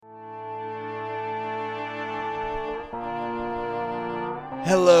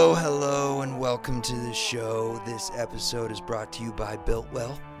Hello, and welcome to the show. This episode is brought to you by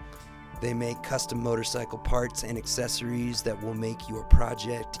Builtwell. They make custom motorcycle parts and accessories that will make your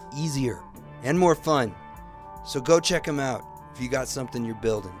project easier and more fun. So go check them out if you got something you're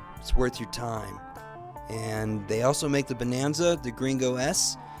building. It's worth your time. And they also make the Bonanza, the Gringo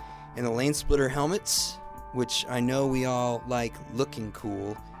S, and the Lane Splitter helmets, which I know we all like looking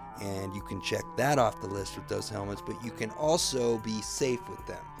cool. And you can check that off the list with those helmets, but you can also be safe with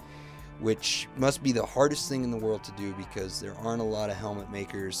them, which must be the hardest thing in the world to do because there aren't a lot of helmet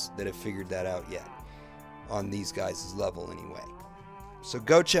makers that have figured that out yet, on these guys' level anyway. So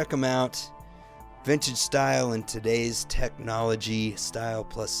go check them out. Vintage style in today's technology, style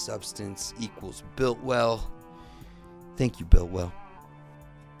plus substance equals Builtwell. Thank you, Builtwell.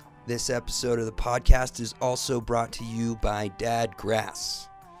 This episode of the podcast is also brought to you by Dad Grass.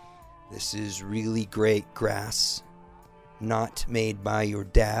 This is really great grass, not made by your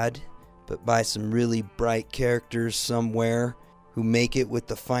dad, but by some really bright characters somewhere who make it with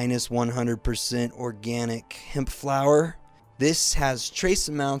the finest 100% organic hemp flower. This has trace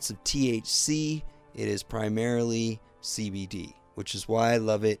amounts of THC. It is primarily CBD, which is why I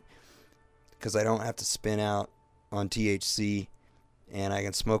love it, because I don't have to spin out on THC, and I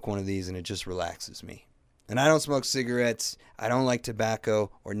can smoke one of these and it just relaxes me. And I don't smoke cigarettes, I don't like tobacco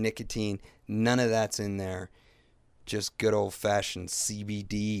or nicotine, none of that's in there. Just good old-fashioned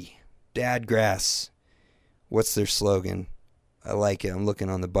CBD. Dadgrass. What's their slogan? I like it, I'm looking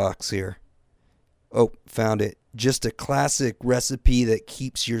on the box here. Oh, found it. Just a classic recipe that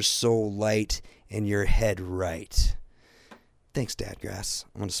keeps your soul light and your head right. Thanks, Dadgrass.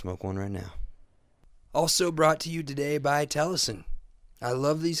 I'm going to smoke one right now. Also brought to you today by Tellison. I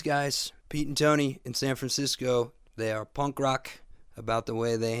love these guys. Pete and Tony in San Francisco. They are punk rock about the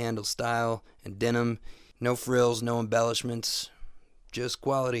way they handle style and denim. No frills, no embellishments, just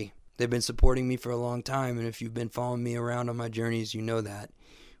quality. They've been supporting me for a long time, and if you've been following me around on my journeys, you know that.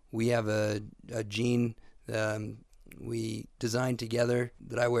 We have a jean we designed together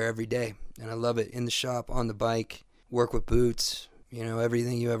that I wear every day, and I love it. In the shop, on the bike, work with boots,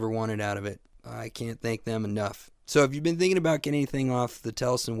 everything you ever wanted out of it. I can't thank them enough. So if you've been thinking about getting anything off the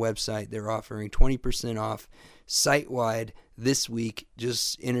Tellison website, they're offering 20% off site-wide this week.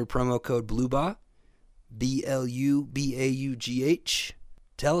 Just enter promo code BLUBAUGH, BLUBAUGH.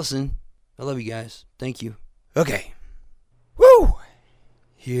 Tellison, I love you guys. Thank you. Okay. Woo!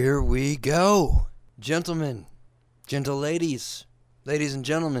 Here we go. Gentlemen, gentle ladies, ladies and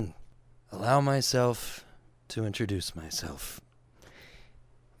gentlemen, allow myself to introduce myself.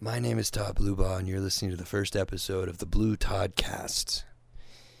 My name is Todd Bluebaugh, and you're listening to the first episode of the Blue Toddcast.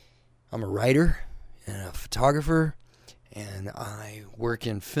 I'm a writer and a photographer, and I work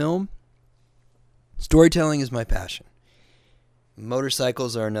in film. Storytelling is my passion.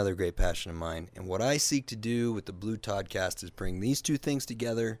 Motorcycles are another great passion of mine, and what I seek to do with the Blue Toddcast is bring these two things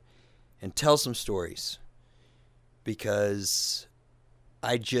together and tell some stories, because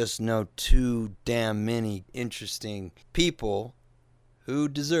I just know too damn many interesting people who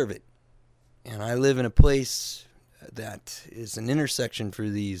deserve it. And I live in a place that is an intersection for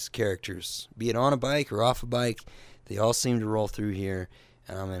these characters. Be it on a bike or off a bike, they all seem to roll through here,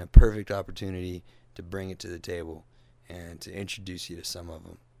 and I'm in a perfect opportunity to bring it to the table and to introduce you to some of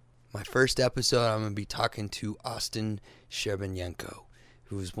them. My first episode, I'm going to be talking to Austin Sherbanenko,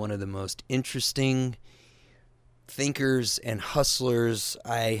 who is one of the most interesting thinkers and hustlers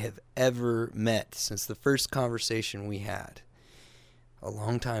I have ever met since the first conversation we had a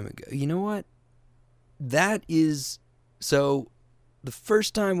long time ago. You know what? So the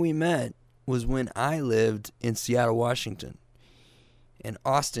first time we met was when I lived in Seattle, Washington. And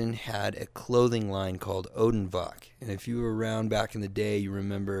Austin had a clothing line called Odenvach. And if you were around back in the day, you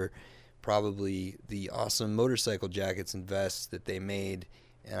remember probably the awesome motorcycle jackets and vests that they made.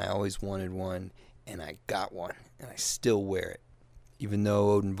 And I always wanted one, and I got one, and I still wear it. Even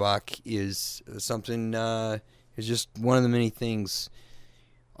though Odenvach is something, is just one of the many things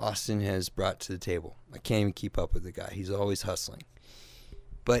Austin has brought to the table. I can't even keep up with the guy. He's always hustling.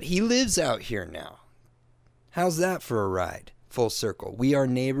 But he lives out here now. How's that for a ride? Full circle. We are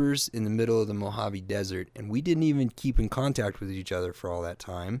neighbors in the middle of the Mojave Desert, and we didn't even keep in contact with each other for all that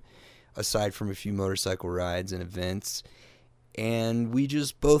time, aside from a few motorcycle rides and events. And we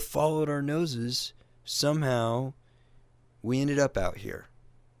just both followed our noses. Somehow, we ended up out here.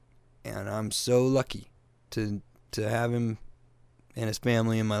 And I'm so lucky to have him and his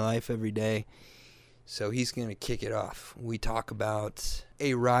family in my life every day. So he's going to kick it off. We talk about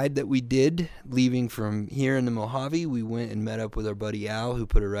a ride that we did leaving from here in the Mojave. We went and met up with our buddy Al, who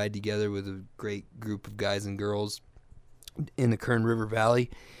put a ride together with a great group of guys and girls in the Kern River Valley.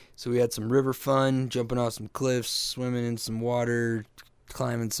 So we had some river fun, jumping off some cliffs, swimming in some water,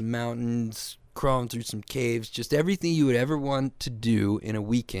 climbing some mountains, crawling through some caves. Just everything you would ever want to do in a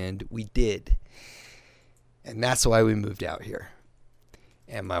weekend, we did. And that's why we moved out here.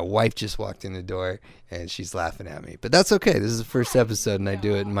 And my wife just walked in the door, and she's laughing at me. But that's okay. This is the first episode, and I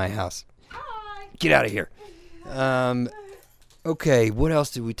do it in my house. Get out of here. Okay, what else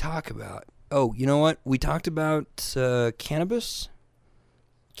did we talk about? Oh, you know what? We talked about cannabis,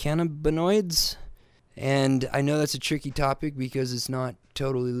 cannabinoids. And I know that's a tricky topic because it's not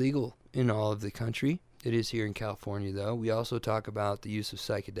totally legal in all of the country. It is here in California, though. We also talk about the use of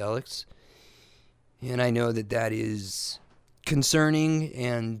psychedelics. And I know that that is concerning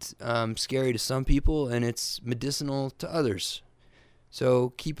and scary to some people, and it's medicinal to others.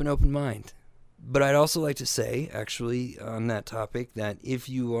 So keep an open mind. But I'd also like to say, actually, on that topic, that if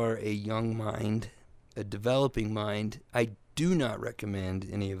you are a young mind, a developing mind, I do not recommend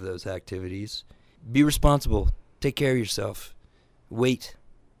any of those activities. Be responsible. Take care of yourself. Wait.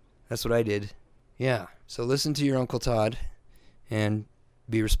 That's what I did. Yeah. So listen to your Uncle Todd and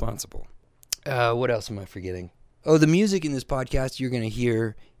be responsible. What else am I forgetting? Oh, the music in this podcast you're going to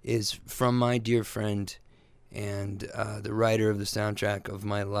hear is from my dear friend and the writer of the soundtrack of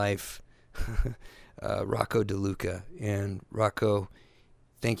my life, Rocco DeLuca. And Rocco,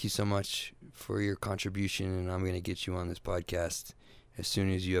 thank you so much for your contribution, and I'm going to get you on this podcast as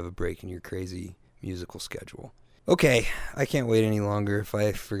soon as you have a break in your crazy musical schedule. Okay, I can't wait any longer. If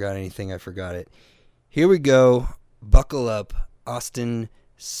I forgot anything, I forgot it. Here we go. Buckle up, Austin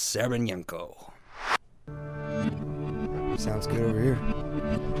Sherbanenko. Sounds good over here.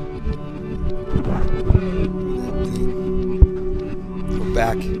 We're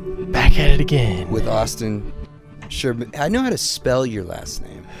back at it again with Austin Sherban. I know how to spell your last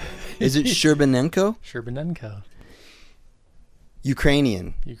name. Is it Sherbanenko? Sherbanenko.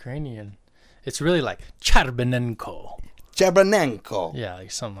 Ukrainian. It's really like Sherbanenko. Yeah, like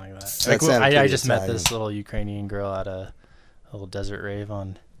something like that. Like, I just met this little Ukrainian girl at a little desert rave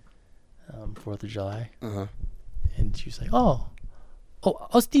on 4th of July. Uh-huh. And she was like, oh,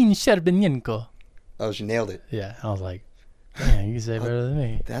 Austin Sherbanenko. Oh, she nailed it. Yeah, I was like, man, you can say it better than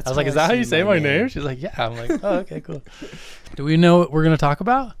me. I was like, is that how you say my name? She's like, yeah. I'm like, oh, okay, cool. Do we know what we're going to talk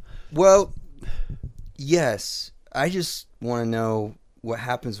about? Well, yes. I just want to know what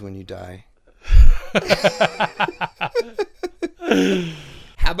happens when you die.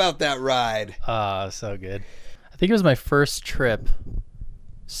 How about that ride? So good. I think it was my first trip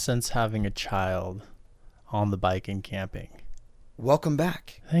since having a child on the bike and camping. Welcome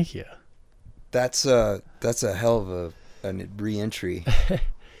back. Thank you. That's a hell of a re-entry.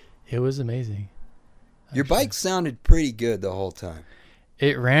 It was amazing. Your bike sounded pretty good the whole time.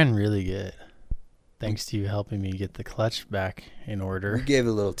 It ran really good. Thanks to you helping me get the clutch back in order. We gave it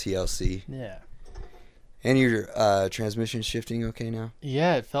a little TLC. Yeah. And your transmission shifting okay now?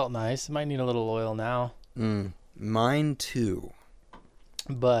 Yeah, it felt nice. It might need a little oil now. Mine too.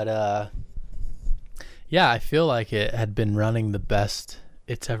 But yeah, I feel like it had been running the best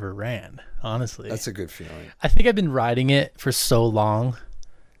it's ever ran, honestly. That's a good feeling. I think I've been riding it for so long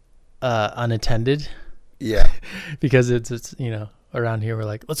unattended. Yeah. Because it's around here we're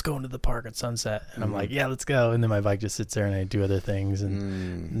like, let's go into the park at sunset. And I'm like, yeah, let's go. And then my bike just sits there and I do other things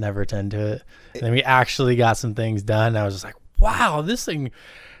and never attend to it. And then we actually got some things done. And I was just like, wow, this thing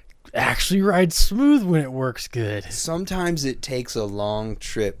actually rides smooth when it works good. Sometimes it takes a long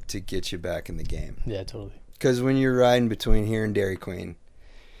trip to get you back in the game. Yeah, totally. Because when you're riding between here and Dairy Queen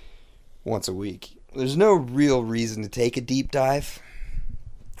once a week, there's no real reason to take a deep dive,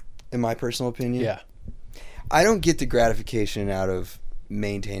 in my personal opinion. Yeah. I don't get the gratification out of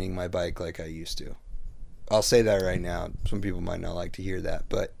maintaining my bike like I used to. I'll say that right now. Some people might not like to hear that,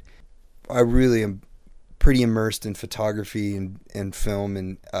 but I really am pretty immersed in photography and film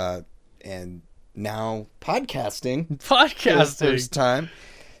and now podcasting. For the first time.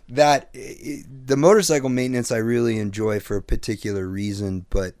 That the motorcycle maintenance I really enjoy for a particular reason,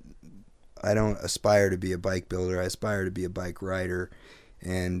 but I don't aspire to be a bike builder. I aspire to be a bike rider,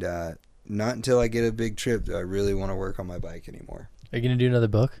 and not until I get a big trip do I really want to work on my bike anymore. Are you going to do another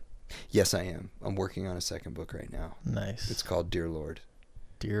book? Yes, I am. I'm working on a second book right now. Nice. It's called Dear Lord.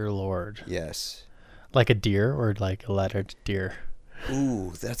 Dear Lord. Yes. Like a deer or like a letter to deer?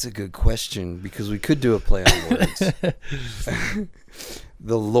 Ooh, that's a good question because we could do a play on words.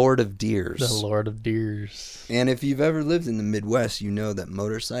 The Lord of Deers. The Lord of Deers. And if you've ever lived in the Midwest, you know that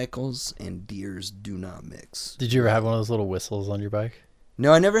motorcycles and deers do not mix. Did you ever have one of those little whistles on your bike?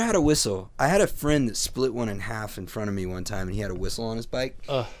 No, I never had a whistle. I had a friend that split one in half in front of me one time, and he had a whistle on his bike.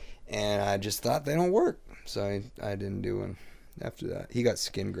 And I just thought they don't work. so I didn't do one after that. He got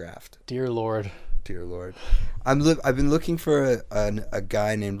skin graft. Dear Lord. Dear Lord. I've been looking for a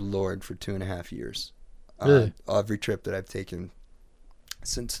guy named Lord for 2.5 years. Really? Every trip that I've taken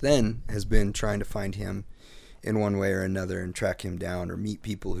since then has been trying to find him in one way or another and track him down or meet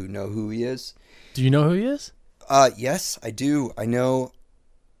people who know who he is. Do you know who he is? Yes, I do. I know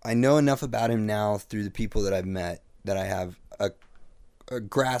enough about him now through the people that I've met that I have a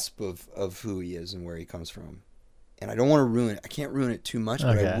grasp of who he is and where he comes from. And I don't want to ruin it. I can't ruin it too much,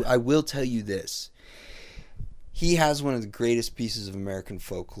 but Okay. I will tell you this. He has one of the greatest pieces of American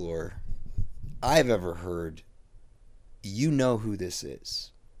folklore I've ever heard. You know who this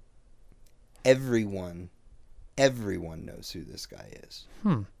is. Everyone knows who this guy is.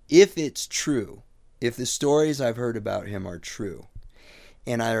 If it's true, if the stories I've heard about him are true,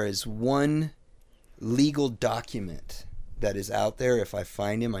 and there is one legal document that is out there, if I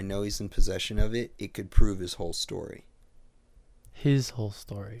find him, I know he's in possession of it, it could prove his whole story. His whole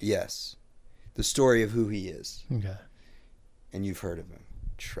story? Yes. The story of who he is. Okay. And you've heard of him.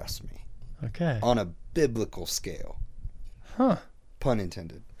 Trust me. Okay. On a biblical scale. Huh. Pun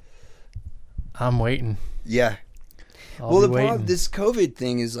intended. I'm waiting. Yeah. I'll be waiting. This COVID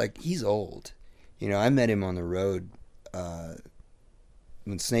thing is like, he's old. You know, I met him on the road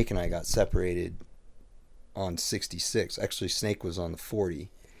when Snake and I got separated on 66. Actually, Snake was on the 40,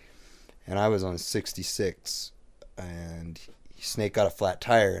 and I was on 66. And Snake got a flat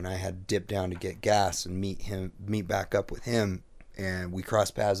tire, and I had to dip down to get gas and meet back up with him. And we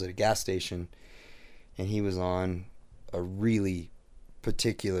crossed paths at a gas station, and he was on a really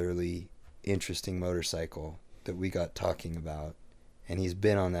particularly interesting motorcycle that we got talking about. And he's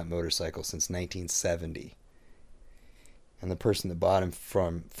been on that motorcycle since 1970. And the person that bought him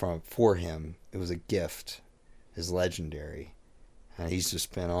for him, it was a gift, is legendary. And he's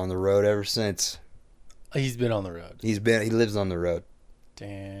just been on the road ever since. He's been on the road. He lives on the road.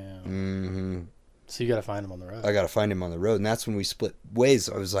 Damn. Mm-hmm. So you got to find him on the road. I got to find him on the road. And that's when we split ways.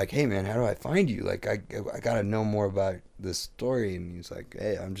 I was like, hey, man, how do I find you? Like, I got to know more about this story. And he's like,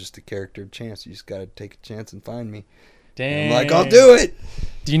 hey, I'm just a character of chance. You just got to take a chance and find me. Damn. I'm like, I'll do it.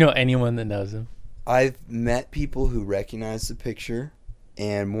 Do you know anyone that knows him? I've met people who recognize the picture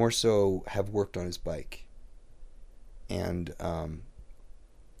and more so have worked on his bike. And,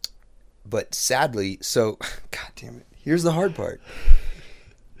 but sadly, so, God damn it, here's the hard part.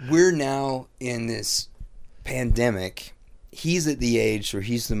 We're now in this pandemic. He's at the age where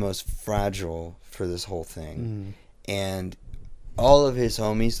he's the most fragile for this whole thing. And all of his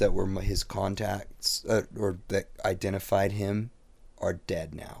homies that were his contacts or that identified him are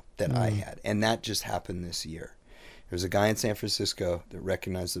dead now that I had. And that just happened this year. There was a guy in San Francisco that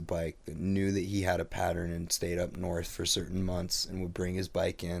recognized the bike, that knew that he had a pattern and stayed up north for certain months and would bring his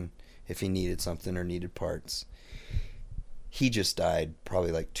bike in if he needed something or needed parts. He just died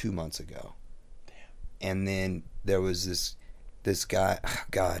probably like 2 months ago. Damn. And then there was this guy. Oh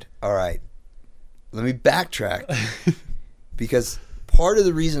God. All right. Let me backtrack. Because part of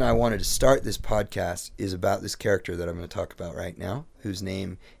the reason I wanted to start this podcast is about this character that I'm going to talk about right now, whose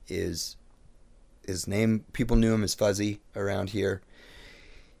name is... people knew him as Fuzzy around here.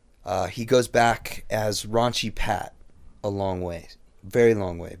 He goes back as Raunchy Pat a long way. Very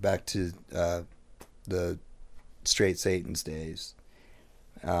long way. Back to the Straight Satan's days.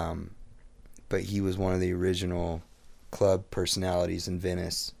 But he was one of the original club personalities in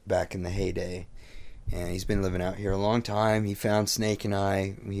Venice back in the heyday. And he's been living out here a long time. He found Snake and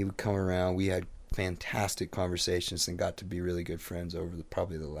I. He would come around. We had fantastic conversations and got to be really good friends over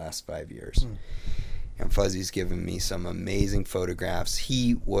probably the last 5 years. And Fuzzy's given me some amazing photographs.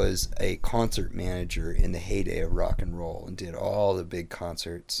 He was a concert manager in the heyday of rock and roll and did all the big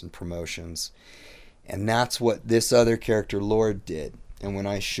concerts and promotions. And that's what this other character, Lord, did. And when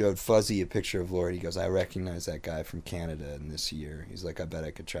I showed Fuzzy a picture of Lord, he goes, I recognize that guy from Canada in this year. He's like, I bet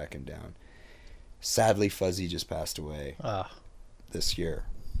I could track him down. Sadly, Fuzzy just passed away this year.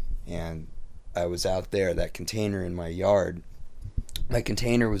 And I was out there, that container in my yard. My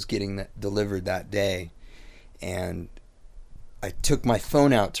container was getting delivered that day. And I took my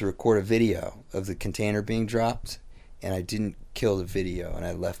phone out to record a video of the container being dropped. And I didn't kill the video. And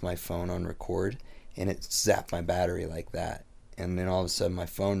I left my phone on record. And it zapped my battery like that. And then all of a sudden my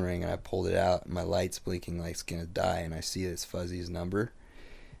phone rang and I pulled it out. And my light's blinking like it's going to die. And I see it's Fuzzy's number.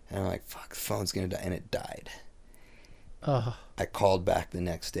 And I'm like, fuck, the phone's going to die. And it died. I called back the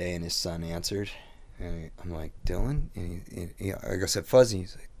next day and his son answered. And I'm like, Dylan? And I said, Fuzzy.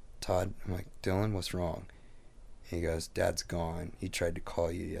 He's like, Todd. I'm like, Dylan, what's wrong? And he goes, Dad's gone. He tried to call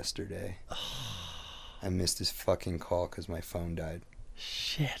you yesterday. I missed his fucking call because my phone died.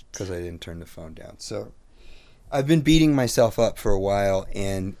 Shit. Because I didn't turn the phone down. So I've been beating myself up for a while,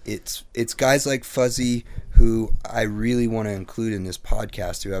 and it's guys like Fuzzy who I really want to include in this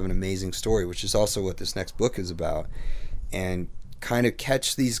podcast who have an amazing story, which is also what this next book is about, and kind of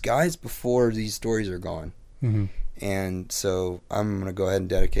catch these guys before these stories are gone. Mm-hmm. And so I'm going to go ahead and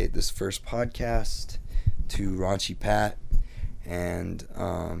dedicate this first podcast to Raunchy Pat and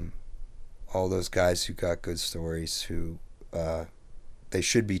all those guys who got good stories who they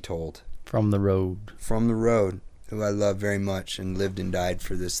should be told. From the road, who I love very much and lived and died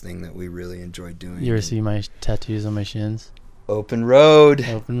for this thing that we really enjoy doing. You ever see my tattoos on my shins? Open road.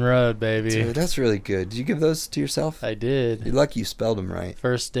 Open road, baby. Dude, that's really good. Did you give those to yourself? I did. You're lucky you spelled them right.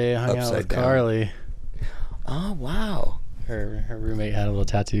 First day I hung out with down. Carly. Oh, wow. Her roommate had a little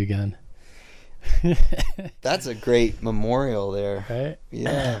tattoo gun. That's a great memorial there. Right?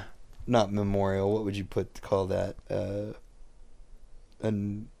 Yeah. Not memorial. What would you call that?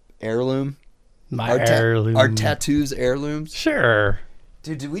 An heirloom? Heirloom. Are tattoos heirlooms? Sure.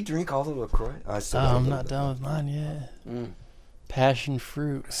 Dude, did we drink all the LaCroix? I'm not done with mine yet. Passion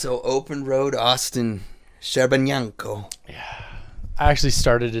fruit. So Open Road, Austin, Sherbanenko. Yeah. I actually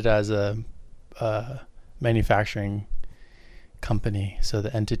started it as a manufacturing company. So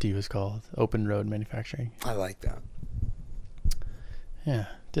the entity was called Open Road Manufacturing. I like that. Yeah.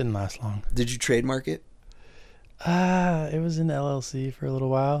 Didn't last long. Did you trademark it? It was in LLC for a little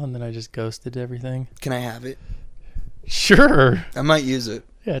while, and then I just ghosted everything. Can I have it? Sure. I might use it.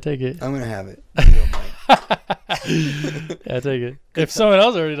 Yeah, take it. I'm going to have it. You don't mind. Yeah, take it. If someone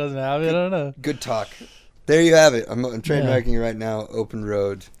else already doesn't have it, I don't know. Good talk. There you have it. I'm trademarking it right now. Open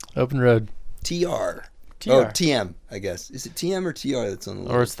Road. Open Road. TR. TR. Oh, TM, I guess. Is it TM or TR that's on the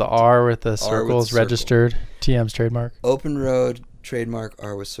list? Or it's the R with the circles circle. registered. TM's trademark. Open Road, trademark,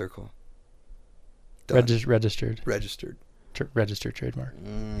 R with circle. Registered. Registered trademark.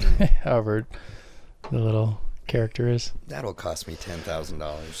 However, the little character is. That'll cost me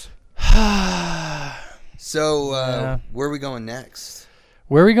 $10,000. So, where are we going next?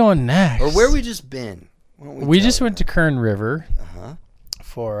 Where are we going next? Or where we just been? We just went to Kern River Uh-huh.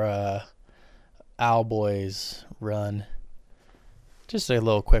 for Owlboy's run. Just a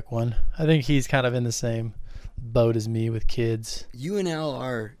little quick one. I think he's kind of in the same boat as me with kids. You and Al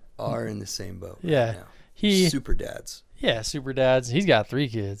are in the same boat. Yeah. Right now. He super dads. Yeah, super dads. He's got 3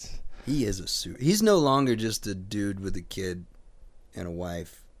 kids. He is he's no longer just a dude with a kid and a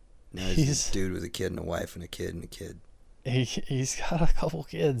wife. Now he's a dude with a kid and a wife and a kid and a kid. He's got a couple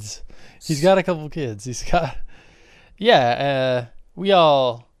kids. He's got we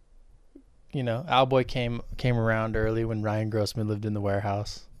all, Owlboy came around early when Ryan Grossman lived in the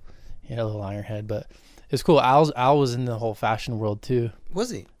warehouse. He had a little iron head, but it's cool. Al was in the whole fashion world too.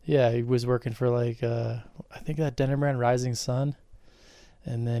 Was he? Yeah, he was working for I think that denim brand Rising Sun.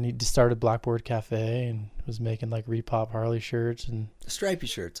 And then he just started Blackboard Cafe and was making like Repop Harley shirts and stripy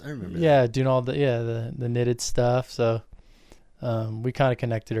shirts. I remember. Yeah, doing all the knitted stuff. So we kind of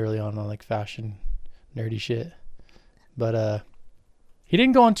connected early on like fashion nerdy shit. But he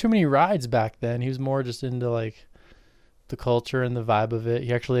didn't go on too many rides back then. He was more just into like the culture and the vibe of it.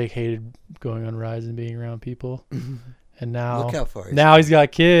 He actually hated going on rides and being around people. And now, look how far he's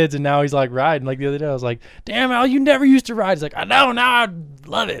got kids, and now he's like riding. Like the other day, I was like, "Damn, Al, you never used to ride." He's like, "I know, now I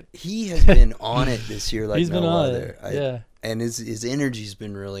love it." He has been on it this year, like he's been on other. it. Yeah, and his energy's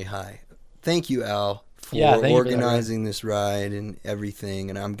been really high. Thank you, Al, for organizing this ride and everything.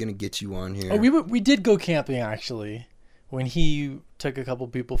 And I'm gonna get you on here. Oh, we did go camping actually. When he took a couple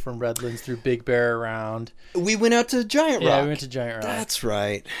people from Redlands through Big Bear around. We went out to Giant Rock. Yeah, we went to Giant Rock. That's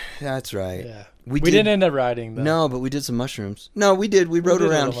right. Yeah. We didn't end up riding, though. No, but we did some mushrooms. No, we did. We rode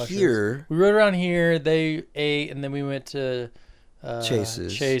around here. We rode around here. They ate, and then we went to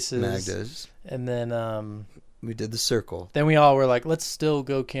Chase's. Magda's. And then we did the circle. Then we all were like, let's still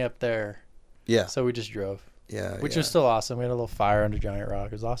go camp there. Yeah. So we just drove. Yeah. Which was still awesome. We had a little fire under Giant Rock.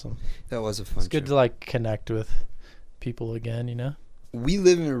 It was awesome. That was a fun It's good to like connect with people again, We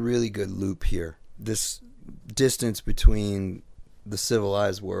live in a really good loop here. This distance between the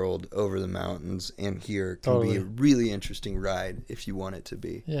civilized world over the mountains and here can be a really interesting ride if you want it to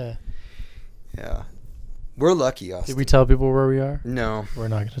be. Yeah. Yeah. We're lucky, Austin. Did we tell people where we are? No. We're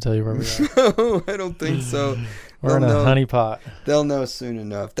not going to tell you where we are. No, I don't think so. We're in a honeypot. They'll know soon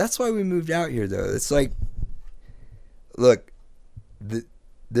enough. That's why we moved out here, though. It's like, look,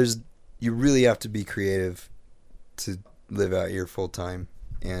 you really have to be creative to live out here full time,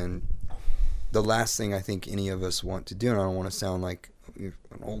 and the last thing I think any of us want to do, and I don't want to sound like an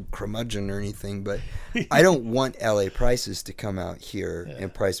old curmudgeon or anything, but I don't want LA prices to come out here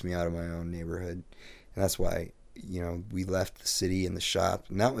and price me out of my own neighborhood. And that's why, we left the city and the shop,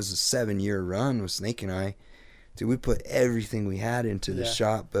 and that was a 7-year run with Snake and I dude, we put everything we had into the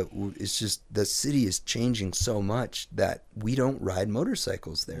shop, but it's just the city is changing so much that we don't ride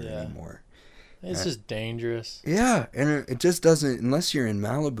motorcycles there anymore. It's just dangerous. Yeah, and it just doesn't, unless you're in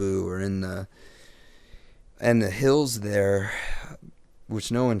Malibu or in the hills there,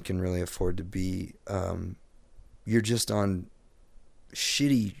 which no one can really afford to be. You're just on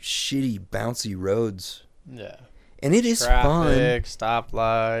shitty, bouncy roads. Yeah. And it is Traffic, fun.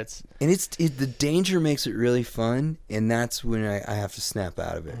 stoplights. And the danger makes it really fun, and that's when I have to snap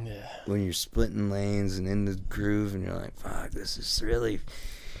out of it. Yeah. When you're splitting lanes and in the groove, and you're like, fuck, this is really...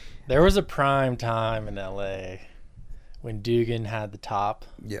 There was a prime time in LA when Dugan had the top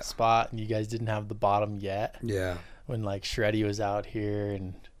spot, and you guys didn't have the bottom yet. Yeah. When, like, Shreddy was out here,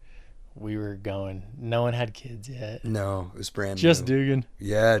 and we were going. No one had kids yet. No, it was brand new. Just Dugan.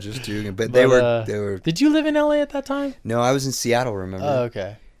 Yeah, just Dugan. But they were. Did you live in LA at that time? No, I was in Seattle. Remember? Oh,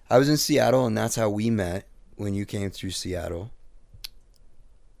 okay. I was in Seattle, and that's how we met when you came through Seattle.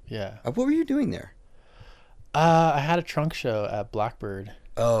 Yeah. What were you doing there? I had a trunk show at Blackbird.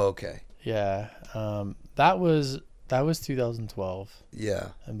 Oh, okay. Yeah. That was 2012. Yeah.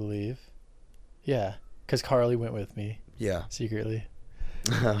 I believe. Yeah, because Carly went with me. Yeah. Secretly.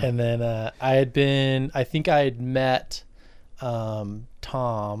 And then I think I had met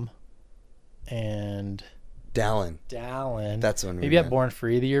Tom and Dallin. That's when we maybe met. at Born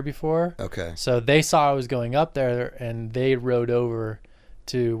Free the year before. Okay. So they saw I was going up there, and they rode over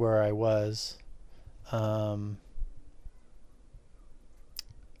to where I was.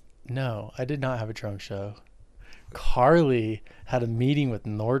 No, I did not have a trunk show. Carly had a meeting with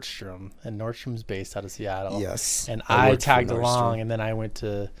Nordstrom, and Nordstrom's based out of Seattle. Yes. And I tagged along, and then I went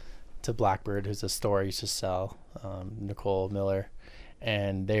to Blackbird, who's a store I used to sell, Nicole Miller.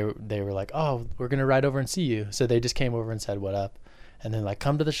 And they were like, oh, we're going to ride over and see you. So they just came over and said, what up? And then, like,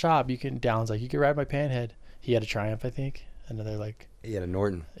 come to the shop. Dallon's like, you can ride my Panhead. He had a Triumph, I think. Another, like... He had a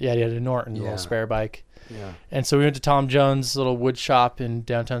Norton. Yeah, he had a Norton, little spare bike. Yeah. And so we went to Tom Jones' little wood shop in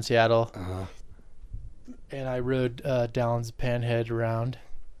downtown Seattle. Uh-huh. And I rode Dallon's Panhead around,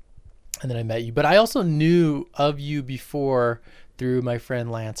 and then I met you. But I also knew of you before through my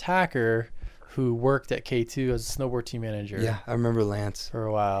friend Lance Hacker, who worked at K2 as a snowboard team manager. Yeah, I remember Lance for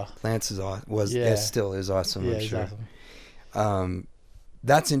a while. Lance still is awesome. Yeah, I'm sure. he's awesome.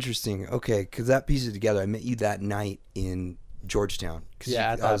 That's interesting. Okay, because that pieces together. I met you that night in Georgetown.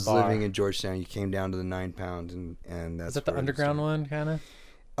 Yeah, at that I was bar. living in Georgetown. You came down to the 9 Pound, and that's. Is that the underground one, kind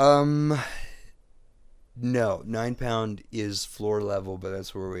of? No, 9 Pound is floor level, but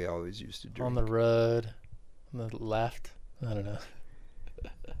that's where we always used to drink. On the road, on the left. I don't know.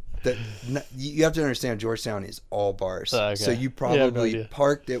 You have to understand, Georgetown is all bars. Okay. So you probably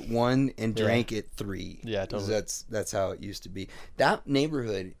parked at 1 and drank at 3. Yeah, totally. That's how it used to be. That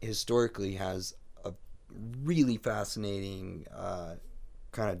neighborhood historically has a really fascinating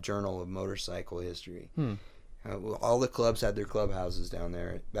kind of journal of motorcycle history. All the clubs had their clubhouses down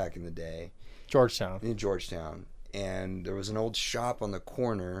there back in the day. In Georgetown. And there was an old shop on the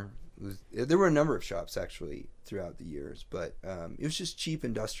corner. There were a number of shops, actually, throughout the years. But it was just cheap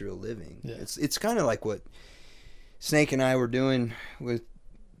industrial living. Yeah. It's kind of like what Snake and I were doing with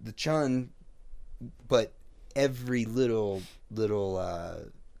the Chun, but every little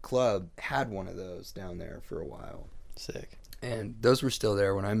club had one of those down there for a while. Sick. And those were still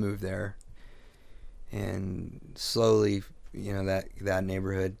there when I moved there. And slowly... that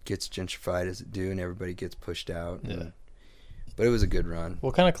neighborhood gets gentrified as it do, and everybody gets pushed out. Yeah. But it was a good run.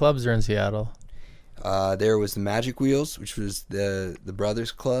 What kind of clubs are in Seattle? There was the Magic Wheels, which was the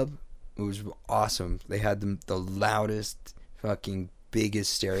Brothers Club. It was awesome. They had the loudest, fucking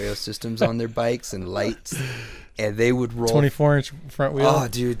biggest stereo systems on their bikes and lights. And they would roll 24-inch front wheel. Oh,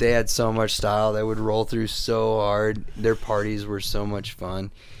 dude, they had so much style. They would roll through so hard. Their parties were so much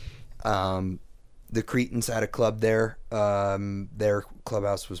fun. The Cretans had a club there. Their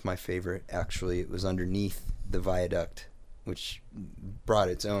clubhouse was my favorite, actually. It was underneath the viaduct, which brought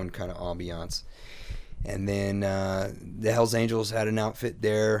its own kind of ambiance. And then the Hells Angels had an outfit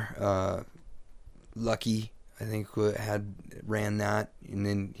there. Lucky, I think, ran that. And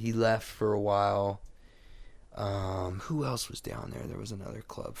then he left for a while. Who else was down there? There was another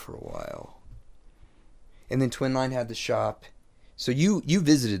club for a while. And then Twin Line had the shop. So you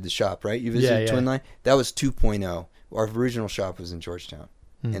visited the shop, right? You visited Twin Line? That was 2.0. Our original shop was in Georgetown.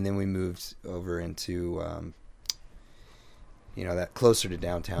 And then we moved over into, that closer to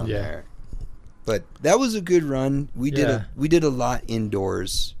downtown there. But that was a good run. We did a lot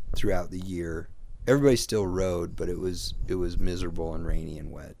indoors throughout the year. Everybody still rode, but it was miserable and rainy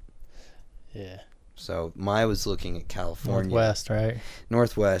and wet. Yeah. So I was looking at California. Northwest, right?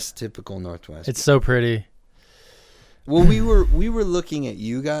 Northwest, typical Northwest. It's so pretty. Well, we were looking at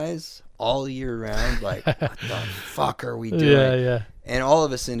you guys all year round, like, what the fuck are we doing? Yeah. And all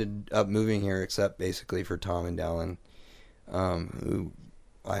of us ended up moving here, except basically for Tom and Dallin, who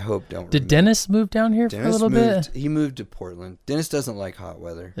I hope don't. Did Dennis move down here for a little bit? He moved to Portland. Dennis doesn't like hot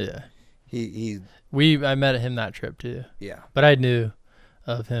weather. Yeah. I met him that trip too. Yeah. But I knew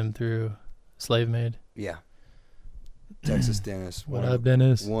of him through Slave Maid. Yeah. Texas Dennis. What up,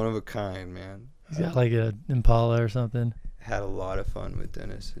 Dennis? One of a kind, man. He's got like an Impala or something. Had a lot of fun with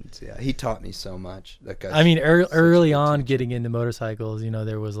Dennis. And yeah, he taught me so much. That guy. I mean, early on getting into motorcycles,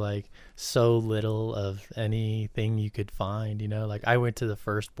 there was like so little of anything you could find, like I went to the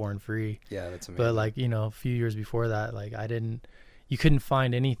first Born Free. Yeah, that's amazing. But like, a few years before that, like you couldn't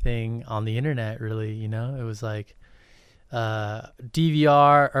find anything on the internet really, it was like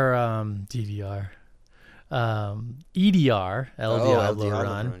DVR or DVR. EDR, El Diablo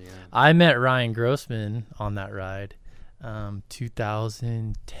run. Yeah. I met Ryan Grossman on that ride,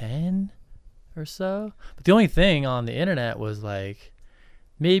 2010 or so. But the only thing on the internet was like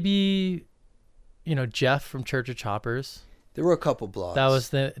maybe, Jeff from Church of Choppers. There were a couple blogs. That was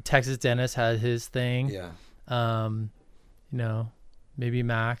the Texas Dennis had his thing. Yeah. Maybe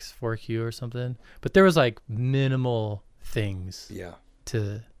Max 4Q or something. But there was like minimal things. Yeah.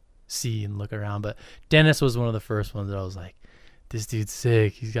 To see and look around, but Dennis was one of the first ones that I was like, this dude's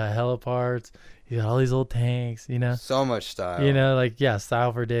sick. He's got hella parts. He's got all these old tanks, So much style.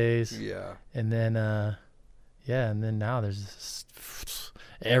 Style for days. Yeah. And then, and then now there's just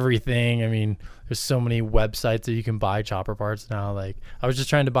everything. I mean, there's so many websites that you can buy chopper parts now. Like, I was just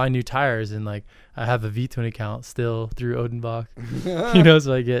trying to buy new tires, and like, I have a V-twin account still through Odenbach,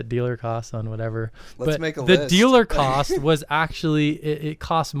 so I get dealer costs on whatever. Let's but make a the list. dealer cost was actually, it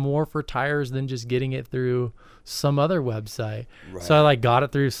cost more for tires than just getting it through some other website. Right. So I like got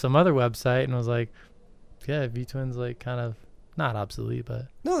it through some other website and was like, yeah, V-twin's like kind of not obsolete, but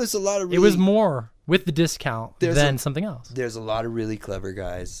no, there's a lot of it was more with the discount than something else. There's a lot of really clever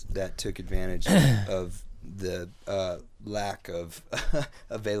guys that took advantage of the lack of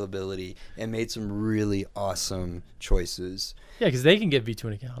availability and made some really awesome choices. Yeah, because they can get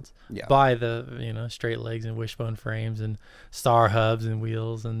V-twin accounts. Yeah. Buy the straight legs and wishbone frames and star hubs and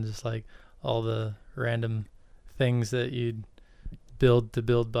wheels and just like all the random things that you'd build to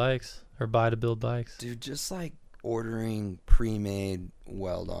build bikes or buy to build bikes. Dude, just like ordering pre-made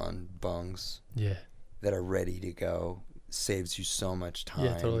weld-on bungs that are ready to go saves you so much time.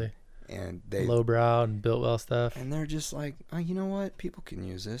 Yeah, totally. And they lowbrow and built well stuff. And they're just like, oh, you know what? People can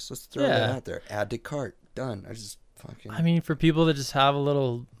use this. Let's throw that out there. Add to cart. Done. I mean, for people that just have a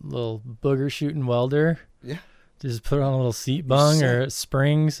little booger shooting welder. Yeah. Just put on a little seat bung or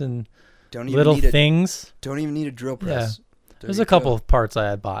springs and don't even little things. Don't even need a drill press. Yeah. There's a couple of parts I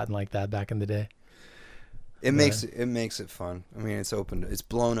had bought like that back in the day. It makes it fun. I mean, it's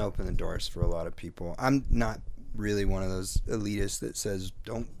blown open the doors for a lot of people. I'm not really one of those elitists that says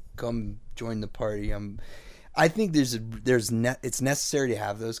don't come join the party. I think it's necessary to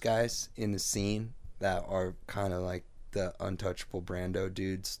have those guys in the scene that are kind of like the untouchable Brando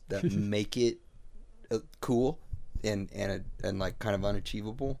dudes that make it cool and like kind of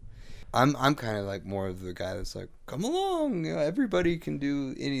unachievable. I'm kind of like more of the guy that's like, come along, everybody can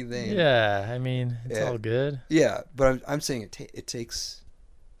do anything. Yeah, I mean, it's all good. Yeah, but I'm saying it takes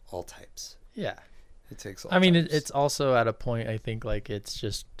all types. Yeah, it takes all. I mean, it's also at a point I think like it's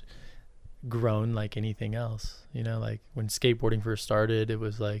just grown like anything else. Like when skateboarding first started, it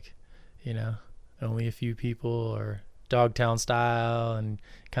was like, only a few people or Dogtown style and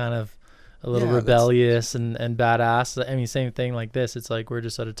kind of a little rebellious and badass. I mean, same thing like this. It's like we're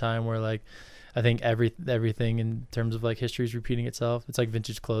just at a time where like I think everything in terms of like history is repeating itself. It's like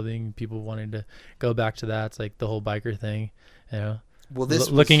vintage clothing, people wanting to go back to that. It's like the whole biker thing, Well,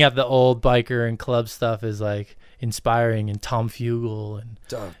 looking at the old biker and club stuff is like inspiring, and Tom Fugel and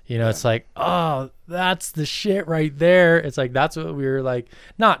it's like, oh, that's the shit right there. It's like that's what we were like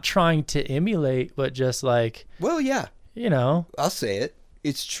not trying to emulate, but just like, well, yeah, I'll say it.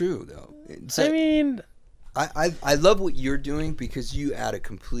 It's true though. I love what you're doing because you add a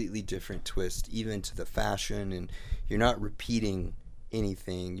completely different twist even to the fashion, and you're not repeating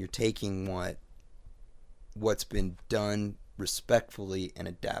anything. You're taking what's been done respectfully and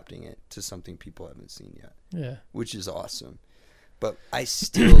adapting it to something people haven't seen yet. Yeah. Which is awesome. But I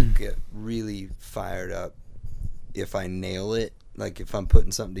still get really fired up if I nail it. Like if I'm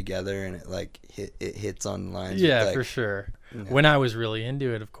putting something together and it hits on the lines. Yeah, for sure. When I was really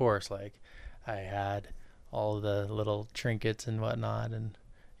into it, of course, like I had all the little trinkets and whatnot, and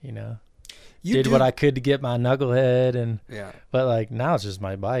did what I could to get my knucklehead, but like now it's just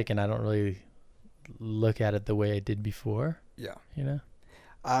my bike, and I don't really look at it the way I did before. Yeah. You know?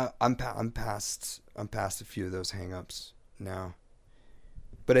 I'm past a few of those hang-ups now.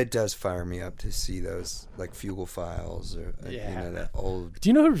 But it does fire me up to see those like Fugal files or that old. Do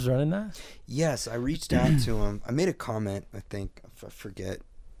you know who's running that? Yes, I reached out to him. I made a comment, I think, I forget,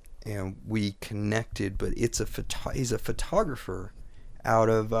 and we connected. But he's a photographer out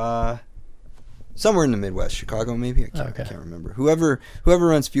of somewhere in the Midwest, Chicago maybe. I can't remember. Whoever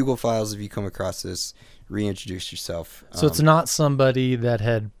runs Fugal files, if you come across this, reintroduce yourself. So it's not somebody that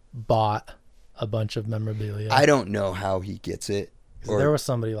had bought a bunch of memorabilia. I don't know how he gets it. Or, there was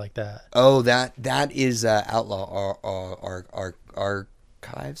somebody like that. Oh, that is Outlaw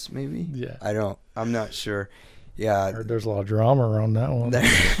Archives, maybe? Yeah. I'm not sure. Yeah. I heard there's a lot of drama around that one.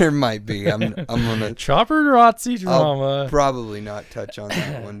 There might be. I'm gonna Chopper Rotzi drama. I'll probably not touch on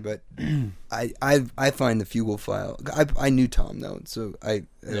that one, but I find the Fugal file. I knew Tom though, so I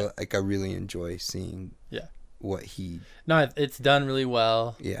really enjoy seeing what he. No, it's done really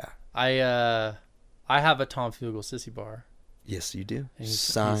well. Yeah. I have a Tom Fugal sissy bar. Yes, you do. He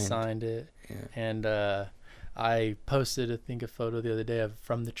signed it. Yeah. And I posted, I think, a photo the other day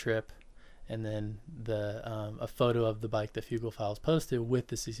from the trip, and then a photo of the bike that Fugal Files posted with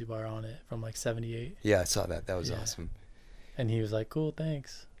the CC bar on it from like 78. Yeah, I saw that. That was awesome. And he was like, cool,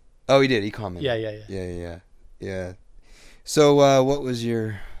 thanks. Oh, he did? He commented? Yeah. So what was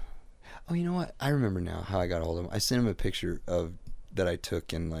your... Oh, you know what? I remember now how I got a hold of him. I sent him a picture that I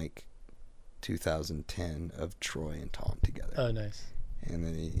took in like 2010 of Troy and Tom together. Oh, nice. And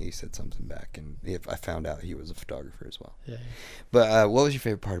then he said something back, and I found out he was a photographer as well. Yeah. But what was your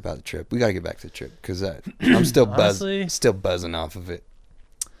favorite part about the trip? We got to get back to the trip because I'm still buzzing off of it.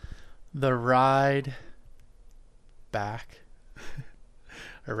 The ride back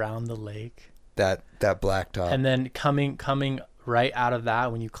around the lake. That blacktop. And then coming right out of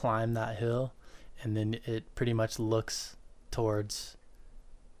that when you climb that hill, and then it pretty much looks towards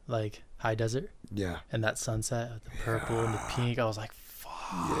like high desert. Yeah. And that sunset with the purple and the pink. I was like,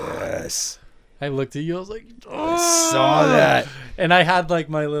 fuck. Yes. I looked at you. I was like, oh. I saw that. And I had like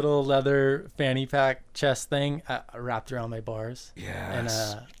my little leather fanny pack chest thing wrapped around my bars.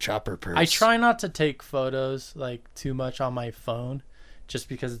 Yes. And chopper purse. I try not to take photos like too much on my phone just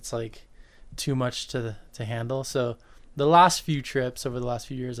because it's like too much to handle. So the last few trips over the last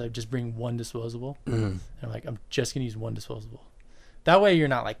few years, I just bring one disposable. And I'm like, I'm just going to use one disposable. That way you're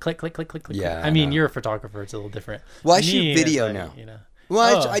not like click, click, click, click, click. Yeah. I mean, you're a photographer. It's a little different. Well, I shoot video now. You know.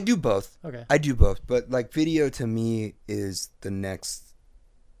 Well, I do both. Okay. I do both. But like video to me is the next.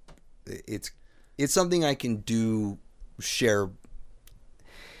 It's something I can do, share.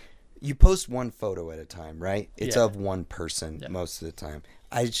 You post one photo at a time, right? It's of one person most of the time.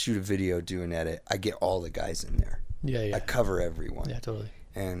 I shoot a video, do an edit. I get all the guys in there. Yeah. I cover everyone. Yeah, totally.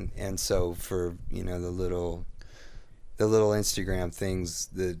 And so for, the little Instagram things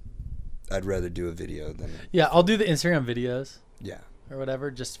that I'd rather do a video than... Yeah, I'll do the Instagram videos. Yeah. Or whatever,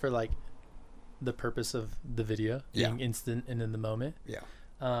 just for like the purpose of the video being instant and in the moment. Yeah.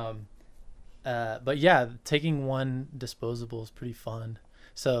 But yeah, taking one disposable is pretty fun.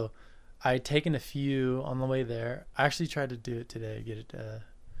 So I'd taken a few on the way there. I actually tried to do it today, get it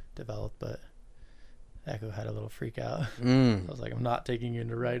developed, but Echo had a little freak out. I was like, I'm not taking you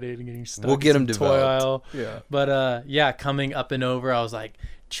into Rite Aid and getting stuck. We'll get them toy developed. aisle. Yeah. But coming up and over, I was like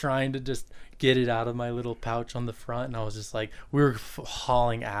trying to just get it out of my little pouch on the front, and I was just like, we were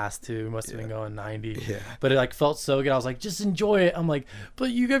hauling ass too. We must have been going 90. Yeah. But it like felt so good. I was like, just enjoy it. I'm like,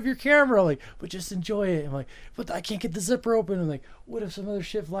 but you have your camera. I'm like, but just enjoy it. I'm like, but I can't get the zipper open. I'm like, what if some other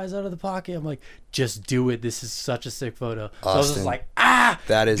shit flies out of the pocket? I'm like, just do it. This is such a sick photo. Austin, so I was just like,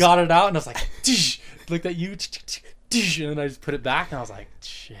 got it out, and I was like, looked at you, and then I just put it back, and I was like,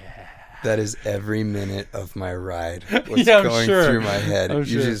 shit. That is every minute of my ride. What's going through my head. You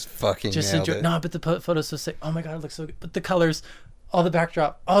just fucking nailed it. No, but the photo's so sick. Oh my God, it looks so good. But the colors, all the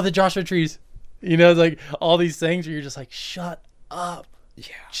backdrop, all the Joshua trees, it's like all these things where you're just like, shut up. Yeah.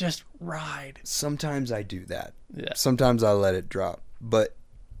 Just ride. Sometimes I do that. Yeah. Sometimes I let it drop. But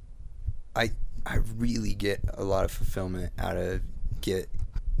I really get a lot of fulfillment out of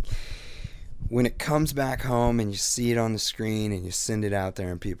when it comes back home and you see it on the screen and you send it out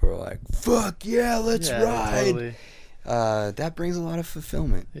there and people are like, fuck yeah, let's ride. Totally. That brings a lot of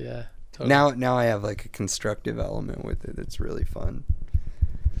fulfillment. Yeah. Totally. Now I have like a constructive element with it that's really fun.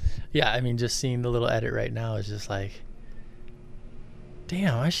 Yeah, I mean, just seeing the little edit right now is just like,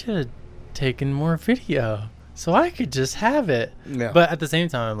 damn, I should have taken more video so I could just have it. Yeah. But at the same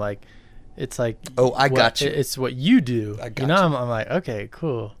time, I'm like, it's like, I got you. It's what you do. I got you. I'm like, okay,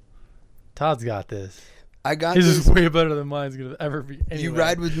 cool. Todd's got this. I got His this. is way better than mine's gonna ever be. Anyway. You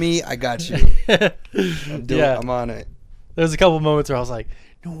ride with me, I got you. I'm on it. There's a couple moments where I was like,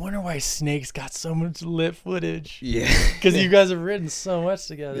 no wonder why Snake's got so much lit footage. Yeah. Because you guys have ridden so much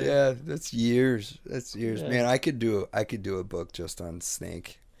together. Yeah, that's years. Yeah. Man, I could do a book just on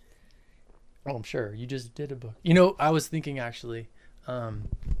Snake. Oh, I'm sure. You just did a book. You know, I was thinking actually,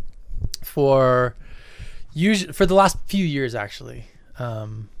 for the last few years actually,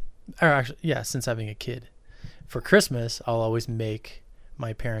 since having a kid, for Christmas I'll always make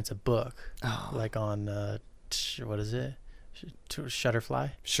my parents a book, like on what is it,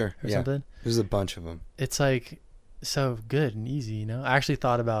 Shutterfly? Sure. Or something. There's a bunch of them. It's like so good and easy, you know. I actually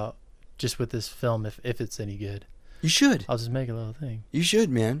thought about just with this film, if it's any good. You should. I'll just make a little thing. You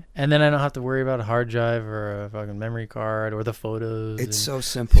should, man. And then I don't have to worry about a hard drive or a fucking memory card or the photos. It's so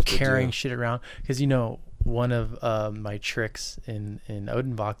simple to carrying do. shit around. Because, you know, one of my tricks in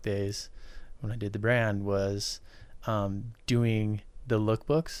Odenbach days when I did the brand was doing the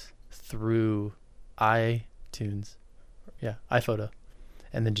lookbooks through iTunes. Yeah, iPhoto.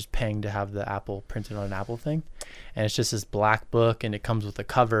 And then just paying to have the Apple printed on an Apple thing. And it's just this black book and it comes with a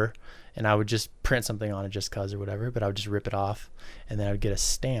cover. And I would just print something on it just cause or whatever, but I would just rip it off. And then I would get a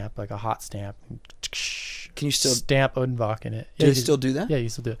stamp, like a hot stamp. Can you still stamp Odenbach in it? Do you still do that? Yeah, you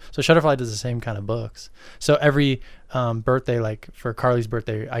still do it. So Shutterfly does the same kind of books. So every birthday, like for Carly's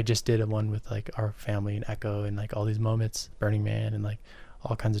birthday, I just did one with like our family and Echo and like all these moments, Burning Man and like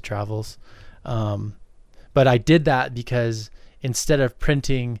all kinds of travels. But I did that because instead of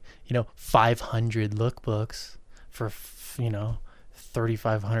printing, 500 lookbooks for,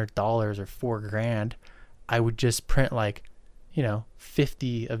 $3,500 or $4,000, I would just print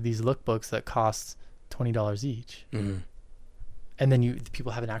 50 of these lookbooks that cost $20 each. Mm-hmm. And then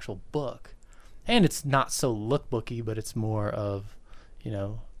people have an actual book, and it's not so lookbooky, but it's more of,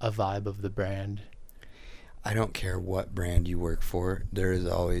 a vibe of the brand. I don't care what brand you work for. There is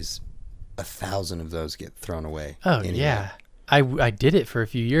always 1,000 of those get thrown away. Oh, anyway. yeah. I did it for a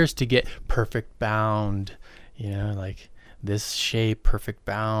few years to get perfect bound, like this shape, perfect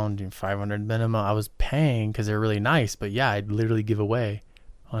bound, and 500 minimum. I was paying because they're really nice, but yeah, I'd literally give away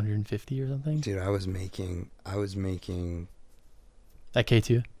 150 or something. Dude, I was making at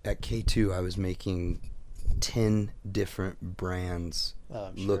K2. At K2, I was making 10 different brands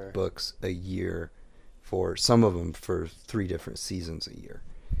lookbooks a year, for some of them for 3 different seasons a year.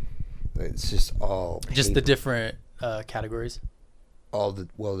 It's just all just the different categories.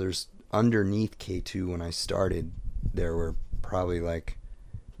 There's underneath K2 when I started, there were probably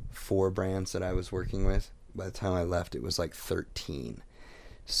 4 brands that I was working with. By the time I left, it was 13.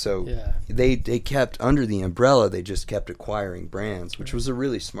 So yeah. they kept under the umbrella. They just kept acquiring brands, which was a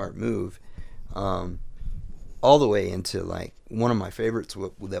really smart move. All the way into one of my favorites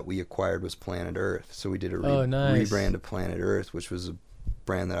that we acquired was Planet Earth. So we did a rebrand of Planet Earth, which was a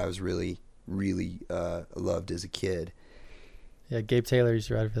brand that I was really, really loved as a kid. Yeah, Gabe Taylor used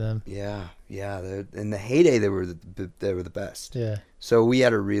to ride for them. Yeah. In the heyday, they were the best. Yeah. So we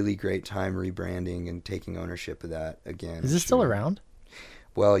had a really great time rebranding and taking ownership of that again. Is it still around?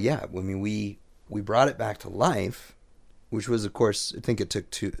 Well, yeah. I mean, we brought it back to life, which was, of course, I think it took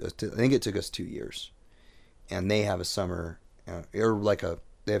us 2 years, and they have a summer,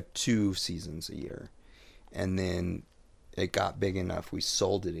 they have 2 seasons a year, and then it got big enough. We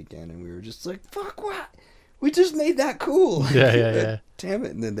sold it again, and we were just like, "Fuck what." We just made that cool. Yeah. Damn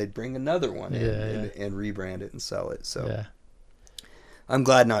it. And then they'd bring another one and rebrand it and sell it. So yeah. I'm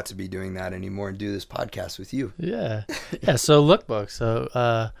glad not to be doing that anymore and do this podcast with you. Yeah. Yeah. So lookbooks. So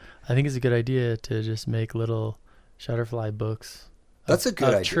I think it's a good idea to just make little Shutterfly books. That's a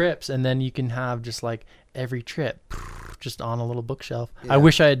good idea. Trips. And then you can have just every trip just on a little bookshelf. Yeah. I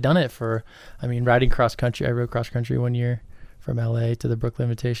wish I had done it riding cross country. I rode cross country one year from LA to the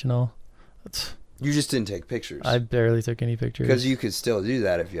Brooklyn Invitational. You just didn't take pictures. I barely took any pictures. Because you could still do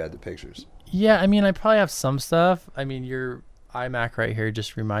that if you had the pictures. Yeah, I probably have some stuff. Your iMac right here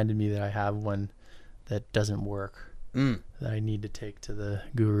just reminded me that I have one that doesn't work. That I need to take to the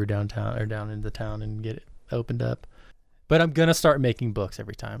guru downtown or down into town and get it opened up. But I'm going to start making books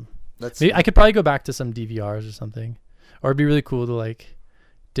every time. I could probably go back to some DVRs or something. Or it'd be really cool to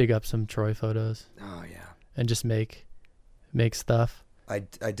dig up some Troy photos. Oh, yeah. And just make stuff.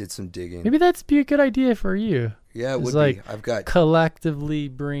 I did some digging. Maybe that'd be a good idea for you. Yeah, it would be. I've got collectively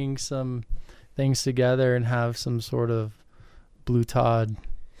bring some things together and have some sort of Blue Todd.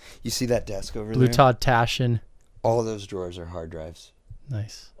 You see that desk over there? Blue Todd Tashin. All of those drawers are hard drives.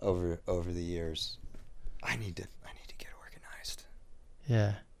 Nice. Over the years, I need to get organized.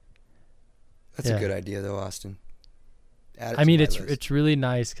 Yeah. That's a good idea, though, Austin. It's really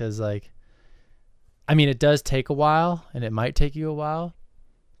nice because I mean, it does take a while, and it might take you a while,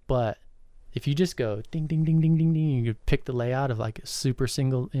 but if you just go ding, ding, ding, ding, ding, ding, you could pick the layout of like super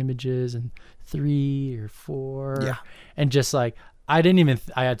single images and 3 or 4, and just like, I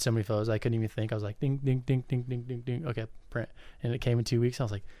had so many photos, I couldn't even think. I was like, ding, ding, ding, ding, ding, ding, ding. Okay, print. And it came in 2 weeks. I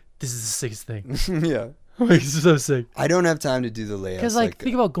was like, this is the sickest thing. Yeah. Like, this is so sick. I don't have time to do the layouts. Because like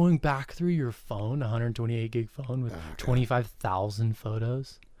think about going back through your phone, 128 gig phone with 25,000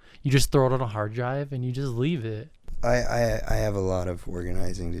 photos. You just throw it on a hard drive and you just leave it. I have a lot of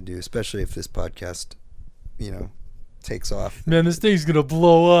organizing to do, especially if this podcast, takes off. Man, this thing's going to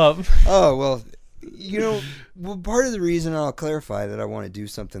blow up. Oh, well, part of the reason, I'll clarify, that I want to do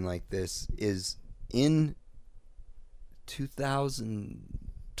something like this is in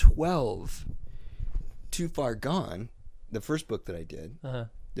 2012, Too Far Gone, the first book that I did,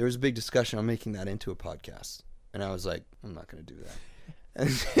 there was a big discussion on making that into a podcast. And I was like, I'm not going to do that.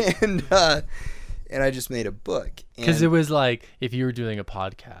 And I just made a book. Because it was like, if you were doing a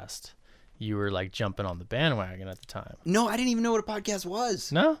podcast, you were like jumping on the bandwagon at the time. No, I didn't even know what a podcast was.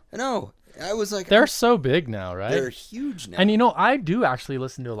 No? No. I was like... They're so big now, right? They're huge now. And I do actually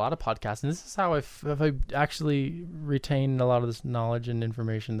listen to a lot of podcasts. And this is how I actually retain a lot of this knowledge and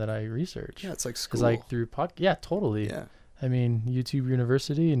information that I research. Yeah, it's like school. It's like through Yeah, totally. Yeah. I mean, YouTube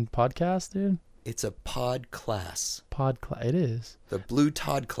University and podcast, dude. It's a pod class. It is. The Blue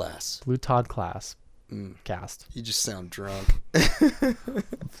Todd class. Blue Todd class. Cast. You just sound drunk. I'm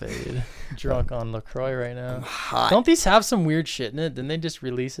faded. Drunk on LaCroix right now. I'm hot. Don't these have some weird shit in it? Didn't they just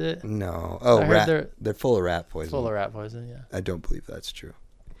release it? No. Oh, they're full of rat poison. Full of rat poison, yeah. I don't believe that's true.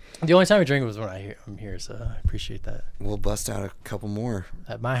 The only time I drink was when I'm here, so I appreciate that. We'll bust out a couple more.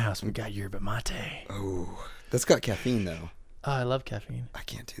 At my house, we got yerba mate. Oh, that's got caffeine, though. Oh, I love caffeine. I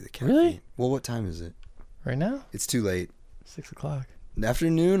can't do the caffeine. Really? Well, what time is it? Right now? It's too late. 6 o'clock. In the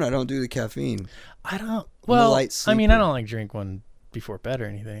afternoon, I don't do the caffeine. I don't. I'm a light sleeper. I mean, I don't like drink one before bed or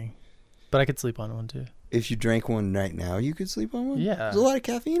anything, but I could sleep on one too. If you drank one right now, you could sleep on one? Yeah. There's a lot of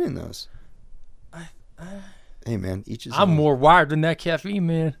caffeine in those. Hey, man, each his own. I'm more wired than that caffeine,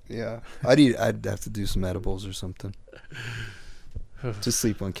 man. Yeah. I'd have to do some edibles or something to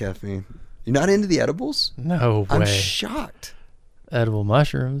sleep on caffeine. You're not into the edibles? No way. I'm shocked. Edible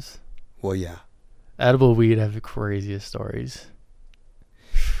mushrooms. Well, yeah. Edible weed have the craziest stories.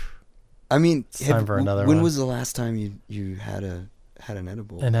 I mean, it's time for another when one. was the last time you had an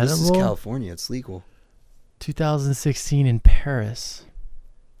edible? An This edible? is California. It's legal. 2016 in Paris.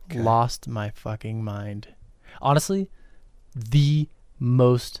 Okay. Lost my fucking mind. Honestly, the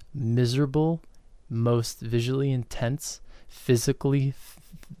most miserable, most visually intense, physically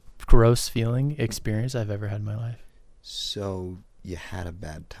gross feeling experience I've ever had in my life. So you had a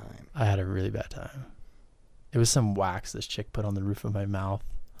bad time. I had a really bad time. It was some wax this chick put on the roof of my mouth,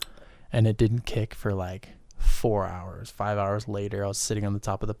 and it didn't kick for like 4 hours. 5 hours later, I was sitting on the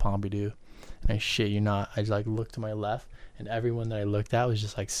top of the Pompidou, and I shit you not, I just like looked to my left, and everyone that I looked at was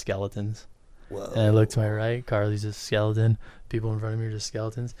just like skeletons. Whoa. And I looked to my right, Carly's a skeleton, people in front of me are just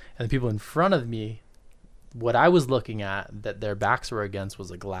skeletons, and the people in front of me, what I was looking at that their backs were against was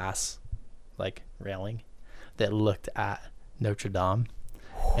a glass like railing that looked at Notre Dame,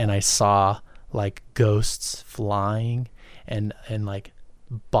 and I saw like ghosts flying and like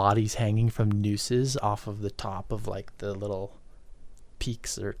bodies hanging from nooses off of the top of like the little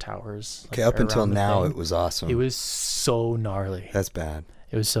peaks or towers. Okay, up until now it was awesome. It was so gnarly. That's bad.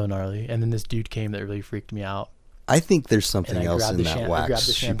 It was so gnarly. And then this dude came that really freaked me out. I think there's something else in that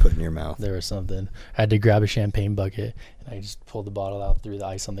wax you put in your mouth. There was something. I had to grab a champagne bucket, and I just pulled the bottle out, threw the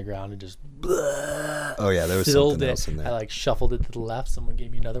ice on the ground, and just oh yeah, there was something else in there. I like shuffled it to the left. Someone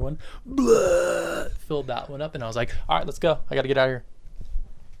gave me another one. Filled that one up, and I was like, all right, let's go. I got to get out of here.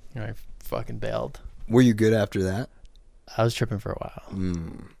 And I fucking bailed. Were you good after that? I was tripping for a while.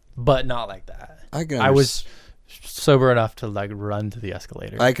 But not like that. I was sober enough to like run to the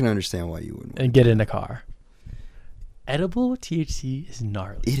escalator. I can understand why you wouldn't. And get in the car. Edible THC is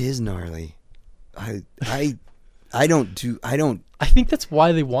gnarly. It is gnarly. I don't. I think that's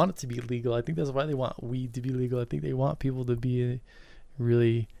why they want it to be legal. I think that's why they want weed to be legal. I think they want people to be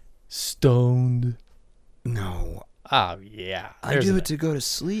really stoned. No. Oh yeah. I do it to go to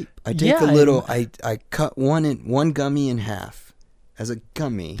sleep. I take a little. I cut one gummy in half as a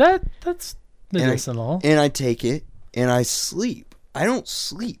gummy. That's medicinal. And I take it and I sleep. I don't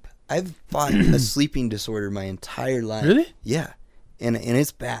sleep. I've fought a sleeping disorder my entire life. Really? Yeah. And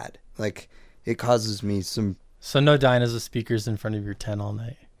it's bad. Like, it causes me some... So no Dynas with speakers in front of your tent all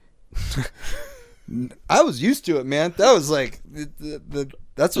night? I was used to it, man. That was like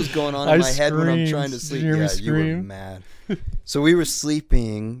that's what's going on in my head when I'm trying to sleep. Yeah, you were mad. So we were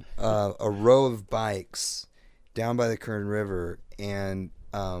sleeping a row of bikes down by the Kern River, and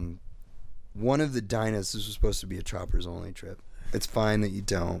one of the dinas, this was supposed to be a choppers only trip. It's fine that you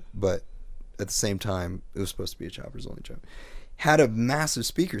don't, but at the same time, it was supposed to be a choppers only trip. Had a massive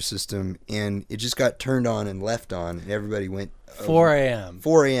speaker system, and it just got turned on and left on, and everybody went 4 a.m.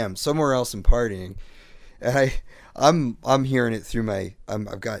 4 a.m. somewhere else and partying. And I'm hearing it through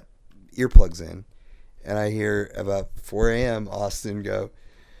I've got earplugs in, and I hear about 4 a.m. Austin go,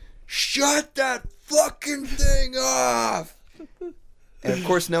 "Shut that fucking thing off!" And of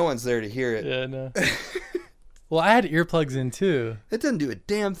course, no one's there to hear it. Yeah, no. Well, I had earplugs in too. It doesn't do a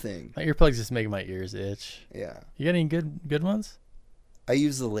damn thing. My earplugs just make my ears itch. Yeah. You got any good ones? I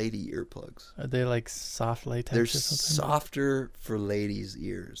use the lady earplugs. Are they like soft latex They're or something? softer for ladies'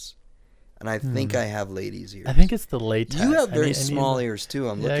 ears. And I think I have ladies' ears. I think it's the latex. You have very small ears too.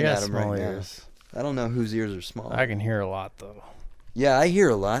 I'm looking at them right ears. now. I don't know whose ears are small. I can hear a lot though. Yeah, I hear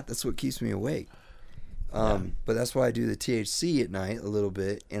a lot. That's what keeps me awake. But that's why I do the THC at night a little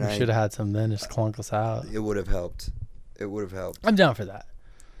bit. And I should have had some then, just clunk us out. It would have helped. It would have helped. I'm down for that.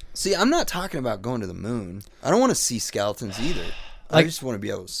 See, I'm not talking about going to the moon. I don't want to see skeletons either. I just want to be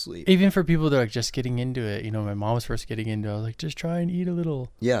able to sleep. Even for people that are like just getting into it, you know, my mom was first getting into it. I was like, just try and eat a little.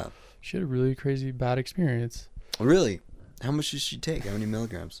 Yeah. She had a really crazy bad experience. Really? How much did she take? How many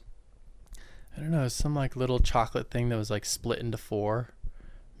milligrams? I don't know. Some like little chocolate thing that was like split into 4.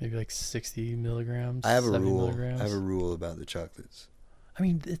 Maybe like 60 milligrams. I have a rule. Milligrams. I have a rule about the chocolates. I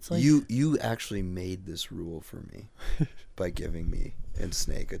mean, it's like you actually made this rule for me by giving me and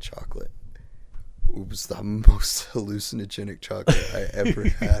Snake a chocolate. It was the most hallucinogenic chocolate I ever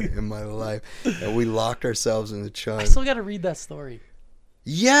had in my life, and we locked ourselves in the trunk. I still got to read that story.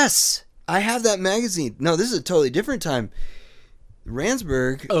 Yes, I have that magazine. No, this is a totally different time.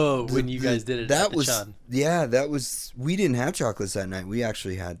 Randsburg. Oh, when you guys did it. That was that was. We didn't have chocolates that night. We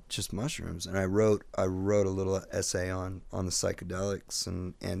actually had just mushrooms, and I wrote a little essay on the psychedelics,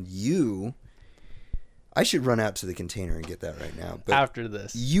 and you. I should run out to the container and get that right now. But after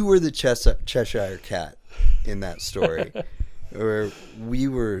this, you were the Cheshire Cat in that story, where we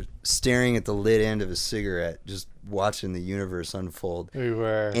were staring at the lit end of a cigarette, just watching the universe unfold. We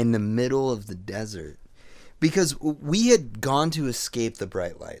were in the middle of the desert. Because we had gone to escape the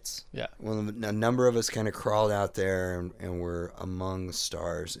bright lights. Yeah. Well, a number of us kind of crawled out there and were among the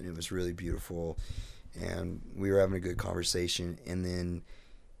stars, and it was really beautiful. And we were having a good conversation. And then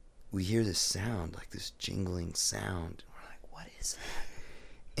we hear this sound, like this jingling sound. We're like, what is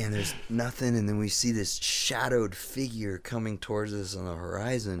that? And there's nothing. And then we see this shadowed figure coming towards us on the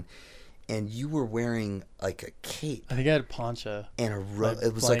horizon. And you were wearing like a cape. I think I had a poncho. And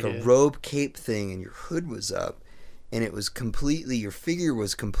it was like a robe cape thing, and your hood was up. And it was your figure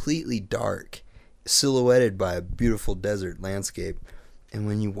was completely dark, silhouetted by a beautiful desert landscape. And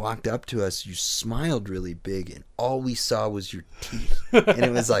when you walked up to us, you smiled really big, and all we saw was your teeth. And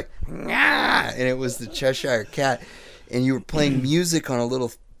it was like, "Nyah!" And it was the Cheshire Cat. And you were playing music on a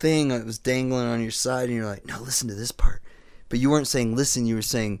little thing that was dangling on your side, and you're like, no, listen to this part. But you weren't saying listen, you're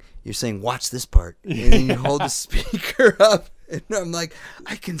saying watch this part. And then you hold the speaker up, and I'm like,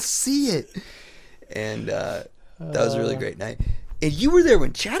 I can see it. And that was a really great night. And you were there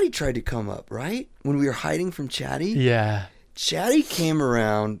when Chatty tried to come up, right? When we were hiding from Chatty? Yeah. Chatty came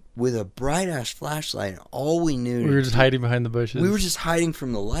around with a bright-ass flashlight, and all we knew... We were just hiding behind the bushes. We were just hiding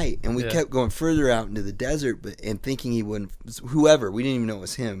from the light, and we kept going further out into the desert and thinking he wouldn't... Whoever, we didn't even know it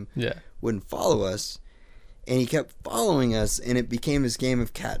was him, wouldn't follow us. And he kept following us, and it became this game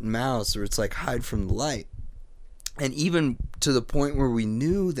of cat and mouse, where it's like hide from the light. And even to the point where we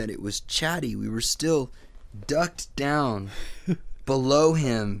knew that it was Chatty, we were still ducked down below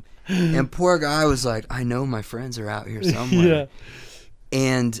him. And poor guy was like, I know my friends are out here somewhere.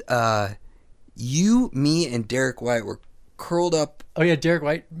 And you, me, and Derek White were curled up. Oh, yeah, Derek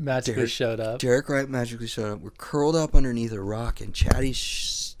White magically showed up. Derek White magically showed up. We're curled up underneath a rock, and Chatty's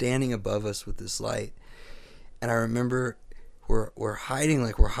standing above us with this light. And I remember we're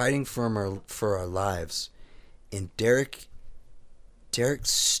hiding for our lives. And Derek's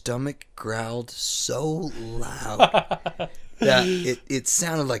stomach growled so loud that it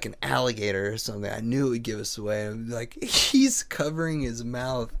sounded like an alligator or something. I knew it would give us away. And like, he's covering his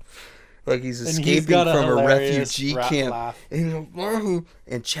mouth like he's escaping from a refugee camp.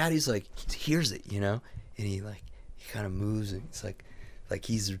 And Chatty's like, he hears it, you know? And he kind of moves, and it's like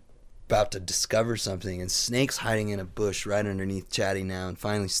he's about to discover something, and Snake's hiding in a bush right underneath Chatty now, and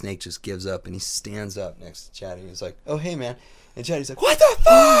finally Snake just gives up, and he stands up next to Chatty, and he's like, oh, hey, man. And Chatty's like, what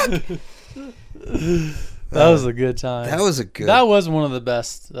the fuck? That was a good time. That was a good. That was one of the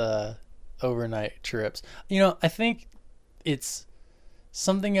best overnight trips. I think it's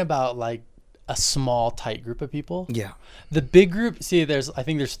something about like a small, tight group of people. Yeah. The big group. See, I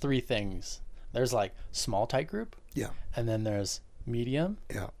think there's three things. There's like small, tight group. Yeah. And then there's medium.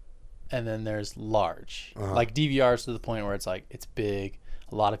 Yeah. And then there's large. Like DVRs to the point where it's like it's big.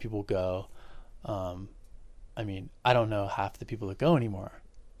 A lot of people go. I don't know half the people that go anymore.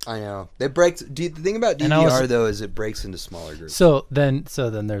 I know. The thing about DVR though is it breaks into smaller groups. So then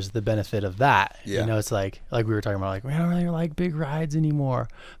there's the benefit of that. Yeah. It's like we were talking about, like, we don't really like big rides anymore.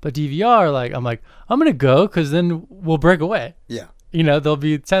 But DVR, I'm gonna go because then we'll break away. Yeah. There'll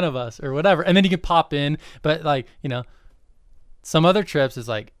be 10 of us or whatever, and then you can pop in. But some other trips is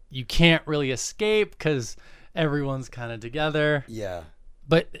like you can't really escape because everyone's kind of together. Yeah.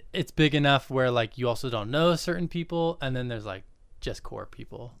 But it's big enough where like you also don't know certain people, and then there's like just core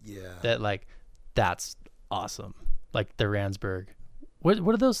people. Yeah. That like that's awesome. Like the Randsburg. What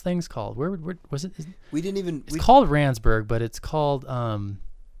are those things called? Where was it? We didn't even. It's called Randsburg, but it's called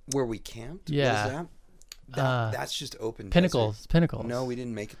where we camped. Yeah. What is that? That's just open. Pinnacles. Desert. Pinnacles. No, we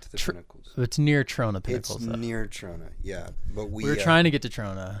didn't make it to the Pinnacles. It's near Trona Pinnacles. It's near Trona. Yeah, but we were trying to get to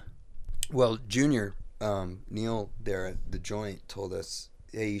Trona. Well, Junior, Neil there at the Joint told us,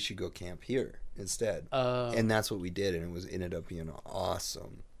 hey, you should go camp here instead. And that's what we did, and it ended up being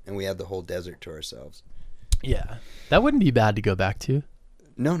awesome. And we had the whole desert to ourselves. Yeah. That wouldn't be bad to go back to.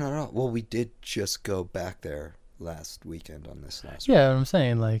 No, not at all. Well, we did just go back there last weekend on this last Yeah, what I'm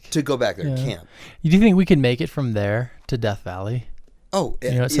saying, like... To go back there and camp. Do you think we could make it from there to Death Valley? Oh,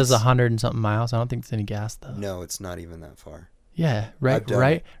 it says 100 and something miles. I don't think it's any gas, though. No, it's not even that far. Yeah, right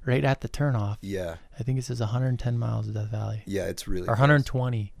at the turnoff. Yeah. I think it says 110 miles to Death Valley. Yeah, it's really Or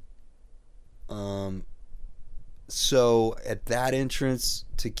 120. So at that entrance,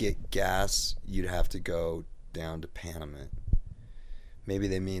 to get gas, you'd have to go down to Panamint. Maybe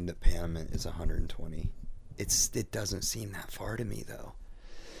they mean that Panamint is 120. It doesn't seem that far to me, though.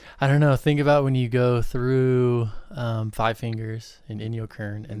 I don't know. Think about when you go through Five Fingers in Inyo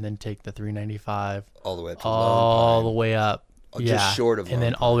Kern and then take the 395 all the way up to all the way up. Just short of and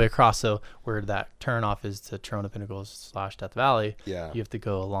then all the way across. So where that turnoff is to Trona Pinnacles / Death Valley, you have to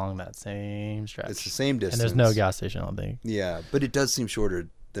go along that same stretch. It's the same distance. And there's no gas station, I don't think. Yeah, but it does seem shorter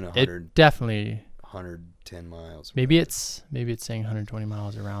than 100. It definitely 110 miles. Maybe it's saying 120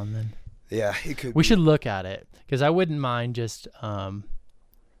 miles around then. Yeah, it could. We should look at it because I wouldn't mind just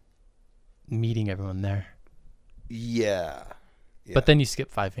meeting everyone there. Yeah. But then you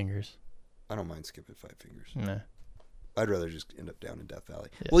skip Five Fingers. I don't mind skipping Five Fingers. No. I'd rather just end up down in Death Valley.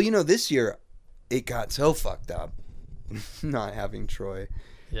 Yeah. Well, this year it got so fucked up not having Troy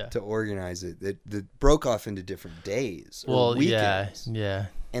to organize it. It broke off into different days or weekends. Yeah.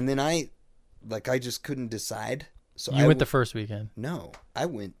 And then I just couldn't decide. So you went the first weekend? No, I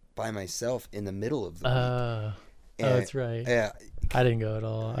went by myself in the middle of the week. That's right. Yeah. I didn't go at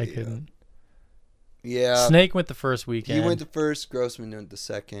all. I couldn't. Yeah. Snake went the first weekend. He went the first. Grossman went the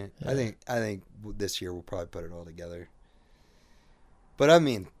second. Yeah. I think this year we'll probably put it all together. But I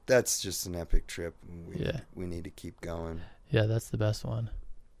mean, that's just an epic trip. We need to keep going. Yeah, that's the best one.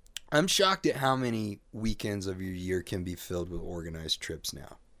 I'm shocked at how many weekends of your year can be filled with organized trips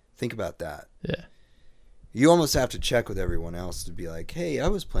now. Think about that. Yeah. You almost have to check with everyone else to be like, hey, I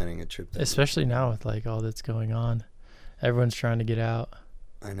was planning a trip. Especially now with like all that's going on. Everyone's trying to get out.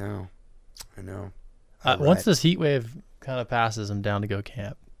 I know. Once this heat wave kind of passes, I'm down to go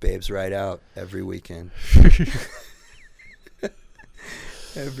camp. Babe's right out every weekend.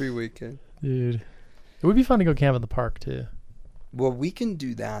 Every weekend. Dude. It would be fun to go camp at the park, too. Well, we can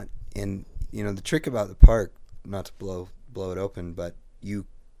do that. And, the trick about the park, not to blow it open, but you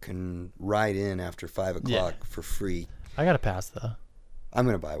can ride in after 5 o'clock for free. I got a pass, though. I'm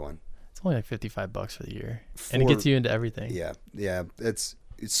going to buy one. It's only like $55 for the year. And it gets you into everything. Yeah. It's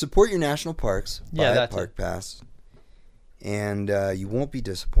support your national parks. Buy a park pass. And you won't be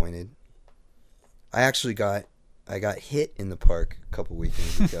disappointed. I got hit in the park a couple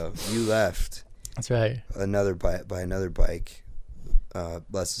weekends ago. You left. That's right. By another bike.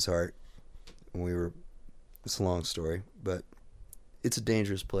 Bless his heart. It's a long story, but it's a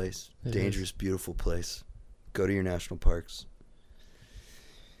dangerous place. Dangerous, beautiful place. Go to your national parks.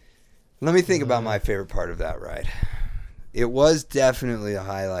 Let me think about my favorite part of that ride. It was definitely a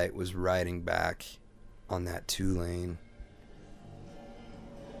highlight, was riding back on that 2-lane.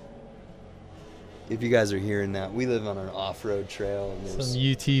 If you guys are hearing that, we live on an off-road trail. And some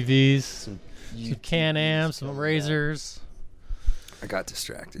UTVs, some Can-Ams, some Razors. I got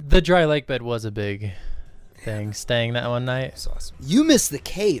distracted. The dry lake bed was a big thing, staying that one night. That's awesome. You missed the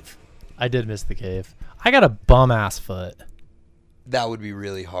cave. I did miss the cave. I got a bum ass foot. That would be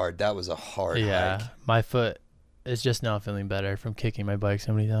really hard. That was a hard hike. My foot is just now feeling better from kicking my bike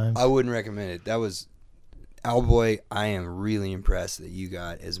so many times. I wouldn't recommend it. That was, Owlboy, I am really impressed that you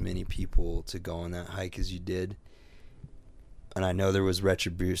got as many people to go on that hike as you did. And I know there was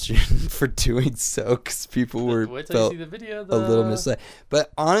retribution for doing so because people felt see the video, a little misled.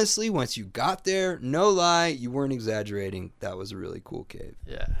 But honestly, once you got there, no lie, you weren't exaggerating. That was a really cool cave.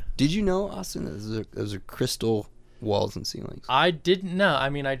 Yeah. Did you know, Austin, those are crystal walls and ceilings? I didn't know. I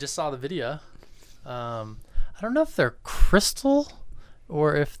mean, I just saw the video. I don't know if they're crystal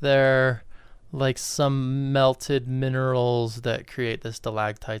or if they're like some melted minerals that create the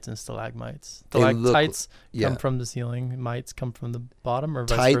stalactites and stalagmites. Stalactites come from the ceiling, mites come from the bottom, or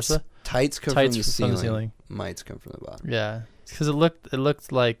vice versa. Tights come from the ceiling. Mites come from the bottom. Yeah, because it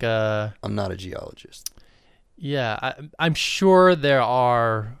looked like. I'm not a geologist. Yeah, I'm sure there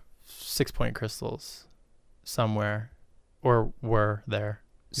are 6-point crystals somewhere, or were there.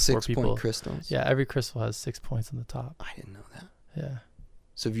 6-point crystals? Yeah, every crystal has 6 points on the top. I didn't know that. Yeah.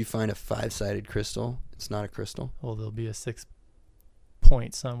 So if you find a 5-sided crystal, it's not a crystal? Well, there'll be a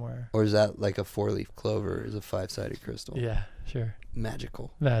 6-point somewhere. Or is that like a 4-leaf clover is a 5-sided crystal? Yeah, sure.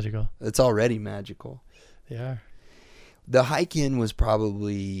 Magical. It's already magical. They are. The hike in was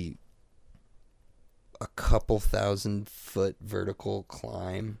probably a couple 1,000-foot vertical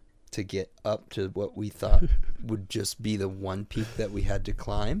climb to get up to what we thought would just be the one peak that we had to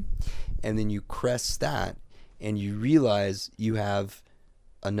climb. And then you crest that and you realize you have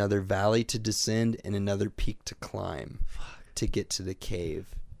another valley to descend and another peak to climb to get to the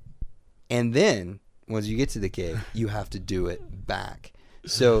cave. And then once you get to the cave, you have to do it back.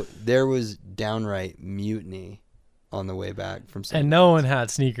 So there was downright mutiny on the way back from St. And no one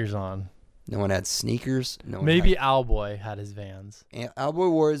had sneakers on. No one had sneakers. Maybe Owlboy had his Vans. And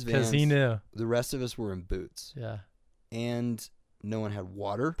Owlboy wore his Vans. Because he knew. The rest of us were in boots. Yeah. And no one had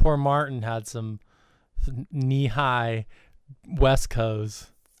water. Poor Martin had some knee-high West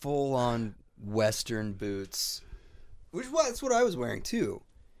Coast. Full-on Western boots. That's what I was wearing, too.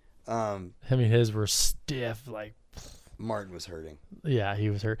 I mean, his were stiff, like... Martin was hurting. Yeah, he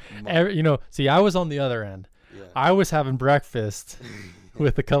was hurt. See, I was on the other end. Yeah. I was having breakfast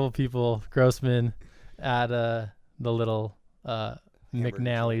with a couple people, Grossman, at the little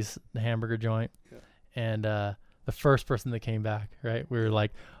McNally's hamburger joint. Yeah. And the first person that came back, right, we were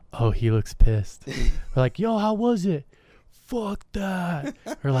like, oh, he looks pissed. We're like, yo, how was it? Fuck that.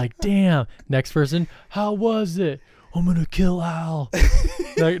 We're like, damn. Next person, how was it? I'm going to kill Al.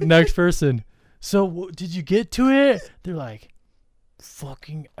 Next person, so did you get to it? They're like,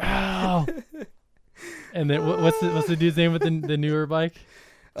 fucking Al. And then what's the dude's name with the newer bike?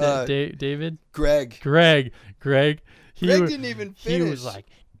 David? Greg. Greg Didn't even finish. He was like,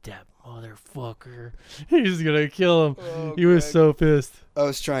 that motherfucker. He's going to kill him. He Greg was so pissed. I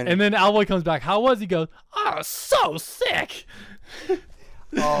was trying to. And then Owlboy comes back. How was he? Goes, oh, so sick.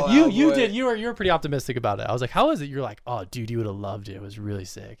 Oh, you did. You were pretty optimistic about it. I was like, how was it? You're like, oh, dude, you would have loved it. It was really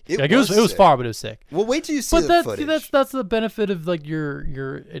sick. It was far, but it was sick. Well, wait till you see the footage. That's the benefit of like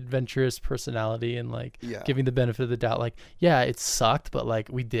your adventurous personality and like giving the benefit of the doubt. Like, yeah, it sucked, but like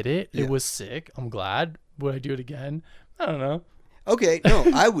we did it. Yeah. It was sick. I'm glad. Would I do it again? I don't know. Okay, no,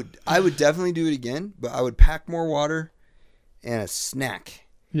 I would definitely do it again, but I would pack more water and a snack.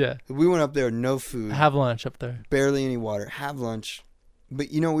 Yeah. We went up there, no food. Have lunch up there. Barely any water. Have lunch. But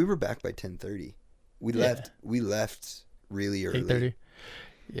we were back by 10:30. We left really early. 8:30.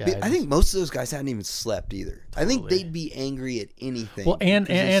 Yeah. I think most of those guys hadn't even slept either. Totally. I think they'd be angry at anything. Well, and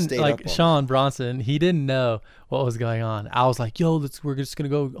like Sean Bronson, he didn't know what was going on. I was like, "Yo, we're just gonna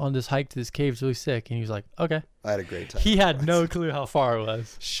go on this hike to this cave. It's really sick." And he was like, "Okay." I had a great time. He had no clue how far it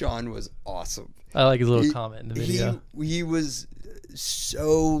was. Sean was awesome. I like his little comment in the video. He was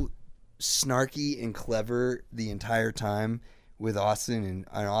so snarky and clever the entire time with Austin, and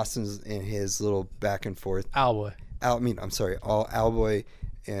Austin's in his little back and forth. Owlboy. Owlboy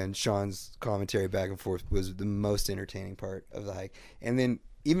and Sean's commentary back and forth was the most entertaining part of the hike. And then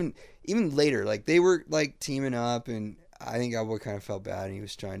even later, like they were like teaming up, and I think Owlboy kind of felt bad, and he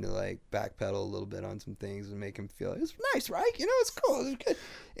was trying to like backpedal a little bit on some things and make him feel it's nice, right? It's cool, it's good.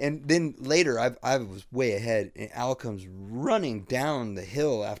 And then later, I was way ahead, and Al comes running down the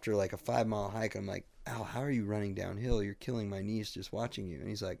hill after like a 5-mile hike. I'm like, Al, how are you running downhill? You're killing my knees just watching you. And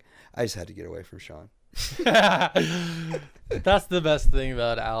he's like, I just had to get away from Sean. That's the best thing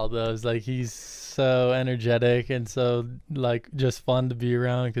about Al, though, is like he's so energetic and so like just fun to be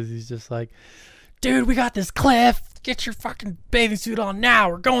around because he's just like, dude, we got this cliff. get your fucking bathing suit on now.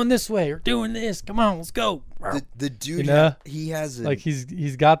 We're going this way. We're doing this. Come on, let's go. The dude, you know? he has like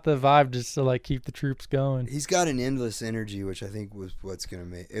he's got the vibe just to like keep the troops going. He's got an endless energy, which I think was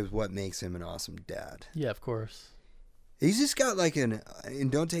what makes him an awesome dad. Yeah, of course. He's just got like and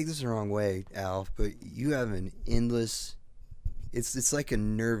don't take this the wrong way, Al, but you have an endless. It's like a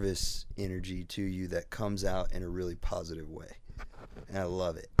nervous energy to you that comes out in a really positive way, and I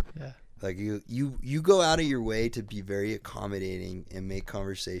love it. Yeah. Like you go out of your way to be very accommodating and make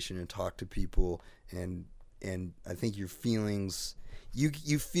conversation and talk to people, and I think your feelings, you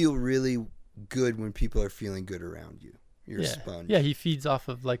feel really good when people are feeling good around you. You're a sponge. Yeah, he feeds off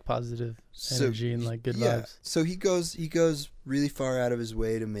of like positive energy and like good vibes. So he goes really far out of his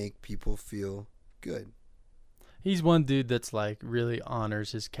way to make people feel good. He's one dude that's like really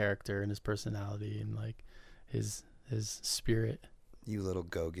honors his character and his personality and like his spirit. You little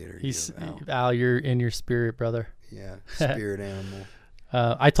go-getter. He's Al, you're in your spirit, brother. Yeah, spirit animal.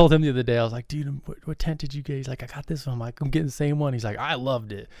 I told him the other day, I was like, dude, what tent did you get? He's like, I got this one. I'm like, I'm getting the same one. He's like, I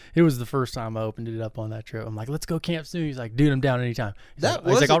loved it. It was the first time I opened it up on that trip. I'm like, let's go camp soon. He's like, dude, I'm down anytime. He's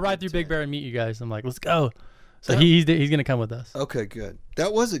like, I'll ride through Big Bear and meet you guys. I'm like, let's go. So he's going to come with us. Okay, good.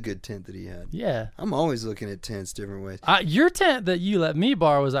 That was a good tent that he had. Yeah. I'm always looking at tents different ways. Your tent that you let me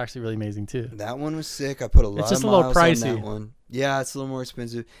borrow was actually really amazing too. That one was sick. I put a lot of miles on that one. It's just a little pricey. Yeah, it's a little more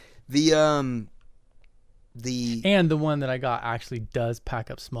expensive. And the one that I got actually does pack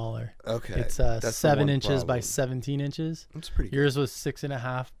up smaller. Okay. It's 7 inches by 17 inches. That's pretty good. Yours was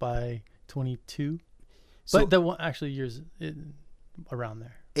 6.5 by 22. But the one actually yours around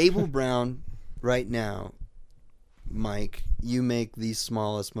there. Abel Brown, right now, Mike, you make the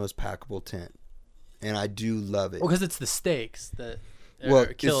smallest, most packable tent, and I do love it. Well, because it's the stakes that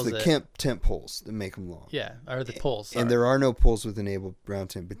it's kills the tent poles that make them long. Yeah, or the poles. Sorry. And there are no poles with an Abel Brown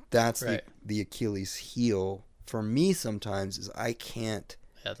tent, but that's the Achilles heel for me sometimes is I can't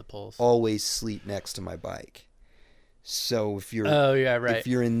the poles always sleep next to my bike. So if you're if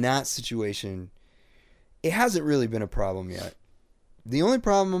you're in that situation, it hasn't really been a problem yet. The only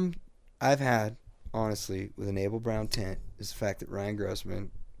problem I've had, honestly, with an Abel Brown tent is the fact that Ryan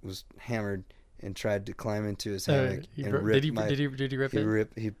Grossman was hammered and tried to climb into his hammock and rip did he rip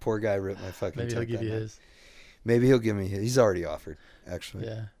it? Poor guy ripped my fucking tent. Maybe he'll give you his. Maybe he'll give me his. He's already offered, actually.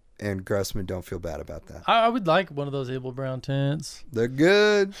 Yeah. And Grossman, don't feel bad about that. I would like one of those Abel Brown tents. They're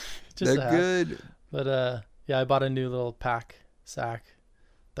good. They're good. But I bought a new little pack sack,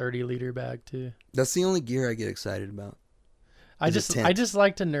 30-liter bag too. That's the only gear I get excited about. I just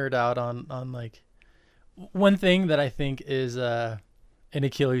like to nerd out on like one thing that I think is an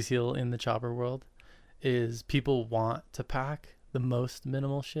Achilles heel in the chopper world is people want to pack the most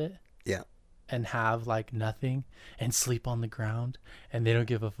minimal shit. Yeah. And have like nothing and sleep on the ground and they don't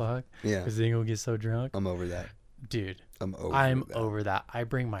give a fuck. Yeah. Because they're going to get so drunk. I'm over that. Dude. I'm over that. I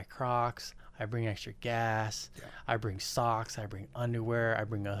bring my Crocs. I bring extra gas. Yeah. I bring socks. I bring underwear. I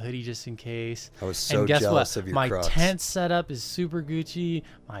bring a hoodie just in case. I was so jealous of your Crocs. My tent setup is super Gucci.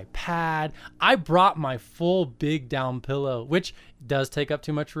 My pad. I brought my full big down pillow, which does take up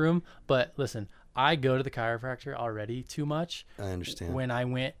too much room. But listen, I go to the chiropractor already too much. I understand. When I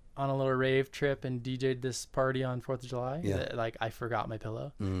went on a little rave trip and DJ'd this party on 4th of July, like I forgot my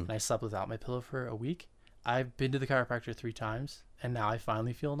pillow and I slept without my pillow for a week. I've been to the chiropractor 3 times and now I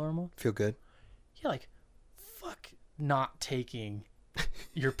finally feel normal. Feel good? Yeah, like fuck not taking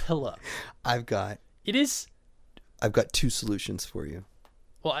your pillow. I've got 2 solutions for you.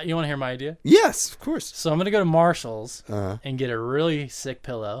 Well, you want to hear my idea? Yes, of course. So I'm going to go to Marshall's and get a really sick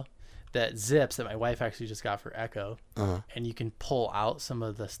pillow that zips that my wife actually just got for Echo. And you can pull out some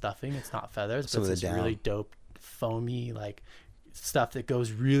of the stuffing. It's not feathers, but it's really dope, foamy, like stuff that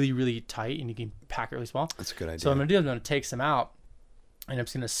goes really, really tight and you can pack it really small. That's a good idea. So what I'm going to do is I'm going to take some out and I'm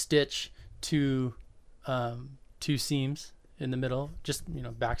just going to stitch 2 seams in the middle, just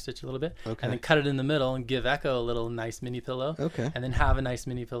back stitch a little bit, and then cut it in the middle and give Echo a little nice mini pillow, and then have a nice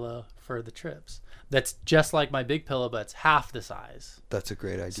mini pillow for the trips. That's just like my big pillow, but it's half the size. That's a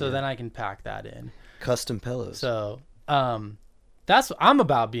great idea. So then I can pack that in. Custom pillows. So that's what I'm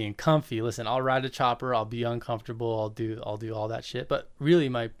about, being comfy. Listen, I'll ride a chopper, I'll be uncomfortable, I'll do all that shit, but really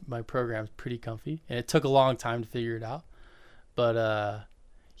my program's pretty comfy, and it took a long time to figure it out. But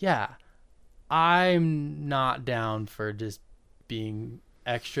yeah, I'm not down for just being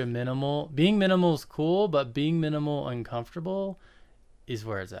extra minimal. Being minimal is cool, but being minimal uncomfortable is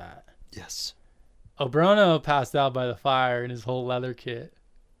where it's at. Yes. Obrono passed out by the fire in his whole leather kit.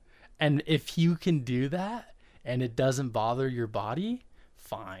 And if you can do that and it doesn't bother your body,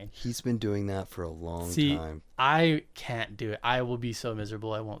 fine. He's been doing that for a long time. I can't do it. I will be so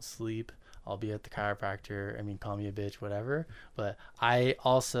miserable. I won't sleep. I'll be at the chiropractor. I mean, call me a bitch, whatever. But I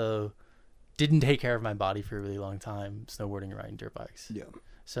also didn't take care of my body for a really long time, snowboarding and riding dirt bikes. Yeah.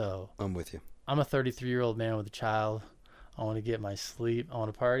 So I'm with you. I'm a 33-year-old man with a child. I want to get my sleep. I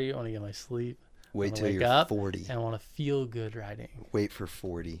want to party. I want to get my sleep. Wait till wake you're up 40. And I want to feel good riding. Wait for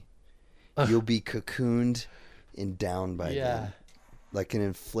 40. You'll be cocooned and down by then. Like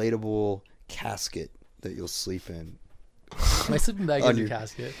an inflatable casket that you'll sleep in. My sleeping bag is a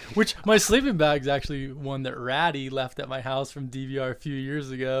casket. Which my sleeping bag is actually one that Ratty left at my house from DVR a few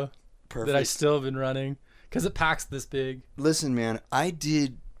years ago. Perfect. That I still have been running because it packs this big. Listen, man, I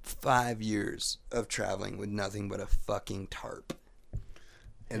did 5 years of traveling with nothing but a fucking tarp.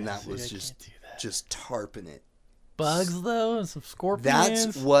 And that was just tarping it. Bugs, though, and some scorpions.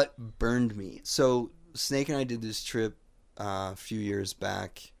 That's what burned me. So Snake and I did this trip a few years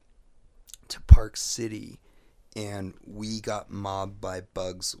back to Park City, and we got mobbed by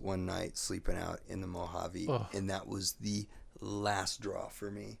bugs one night sleeping out in the Mojave, and that was the last draw for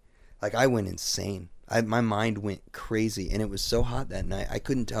me. Like, I went insane. My mind went crazy, and it was so hot that night. I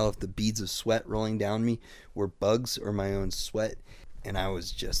couldn't tell if the beads of sweat rolling down me were bugs or my own sweat, and I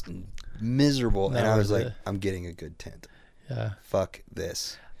was just miserable. And I was like, I'm getting a good tent. Yeah. Fuck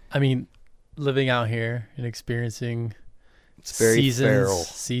this. I mean, living out here and experiencing it's very feral.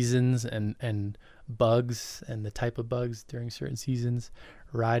 Seasons and bugs and the type of bugs during certain seasons,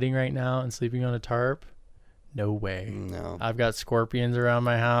 riding right now and sleeping on a tarp, no way. No. I've got scorpions around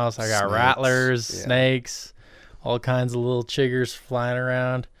my house. I got rattlers, snakes, all kinds of little chiggers flying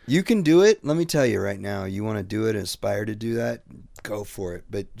around. You can do it. Let me tell you right now, you want to do it and aspire to do that, go for it.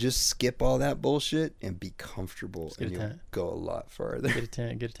 But just skip all that bullshit and be comfortable, and you'll go a lot farther. Get a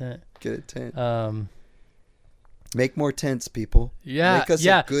tent. Get a tent. Make more tents, people. Yeah. Make us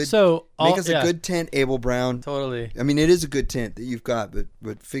a good tent, Abel Brown. Totally. I mean, it is a good tent that you've got,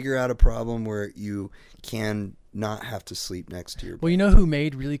 but figure out a problem where you can not have to sleep next to your bed. Well, you know who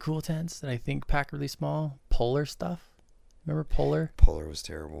made really cool tents that I think pack really small? Polar stuff. Remember Polar? Polar was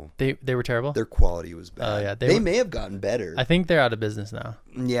terrible. They were terrible? Their quality was bad. Oh, yeah. They may have gotten better. I think they're out of business now.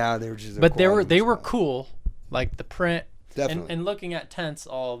 Yeah, they were just. But they were cool. Like the print. Definitely. And looking at tents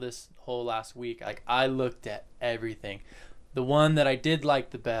all this whole last week, like I looked at everything. The one that I did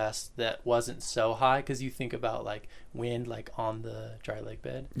like the best that wasn't so high, because you think about like wind, like on the dry lake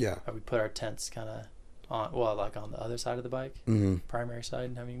bed. Yeah. Or we put our tents kind of on, like on the other side of the bike, primary side,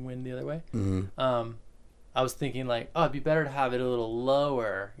 and having wind the other way. Mm-hmm. I was thinking like, oh, it'd be better to have it a little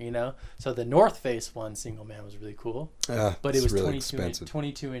lower, you know? So the North Face one single man was really cool. But it was really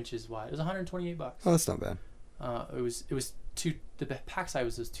 22 inches wide. It was $128. Oh, that's not bad. It was too, the pack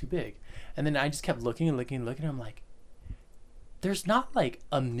size was too big. And then I just kept looking. And I'm like, there's not like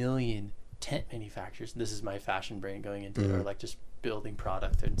a million tent manufacturers. This is my fashion brain going into it, or like just building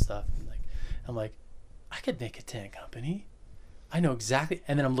product and stuff. And like, I'm like, I could make a tent company. I know exactly.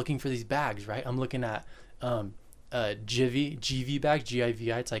 And then I'm looking for these bags, right? I'm looking at GV bag,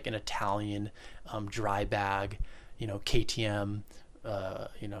 GIVI. It's like an Italian dry bag, KTM,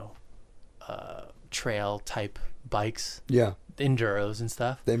 trail type bikes. Yeah. Enduros and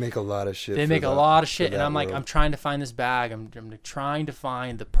stuff. They make a lot of shit. And I'm like, I'm trying to find this bag. I'm trying to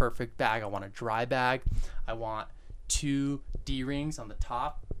find the perfect bag. I want a dry bag. I want 2 D-rings on the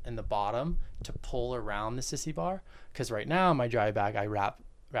top and the bottom to pull around the sissy bar. Because right now, my dry bag, I wrap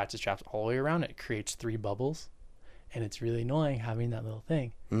ratchet straps all the way around. It creates 3 bubbles. And it's really annoying having that little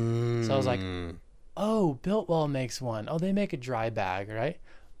thing. So I was like, oh, Biltwell makes one. Oh, they make a dry bag, right?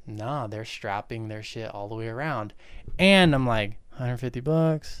 Nah, they're strapping their shit all the way around. And I'm like,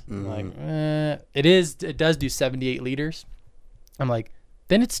 $150. I'm like, it does do 78 liters. I'm like,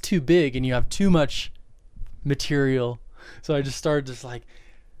 then it's too big and you have too much material. So I just started just like,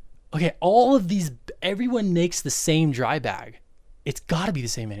 okay, everyone makes the same dry bag. It's got to be the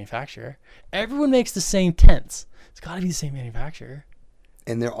same manufacturer. Everyone makes the same tents. It's got to be the same manufacturer.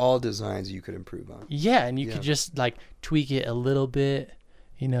 And they're all designs you could improve on. Yeah, and you could just like tweak it a little bit,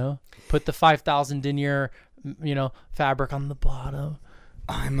 put the 5,000 denier, fabric on the bottom.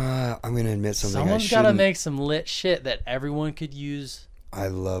 I'm going to admit something. Someone's got to make some lit shit that everyone could use. I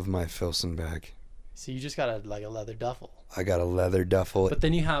love my Filson bag. So you just got a leather duffel. I got a leather duffel. But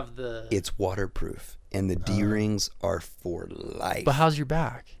then you have it's waterproof, and the D-rings are for life. But how's your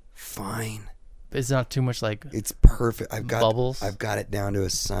back? Fine. It's not too much like it's perfect. I've got bubbles. I've got it down to a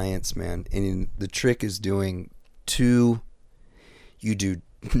sance, man. And the trick is doing 2. You do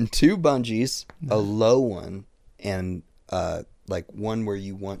 2 bungees, a low one, and like one where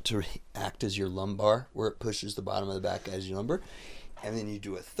you want to act as your lumbar, where it pushes the bottom of the back as your lumbar, and then you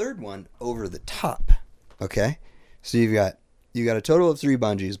do a third one over the top. Okay, so you've got You got a total of 3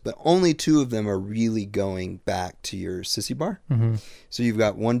 bungees, but only 2 of them are really going back to your sissy bar. Mm-hmm. So you've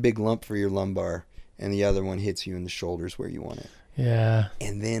got one big lump for your lumbar, and the other one hits you in the shoulders where you want it. Yeah.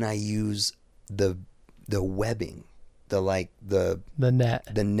 And then I use the webbing, the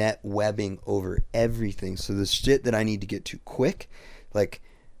net webbing over everything. So the shit that I need to get to quick, like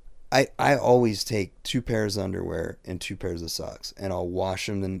I always take 2 pairs of underwear and 2 pairs of socks, and I'll wash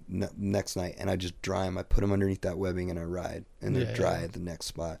them the next night, and I just dry them. I put them underneath that webbing, and I ride, and they're dry at the next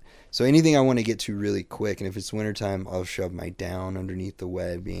spot. So anything I want to get to really quick, and if it's wintertime, I'll shove my down underneath the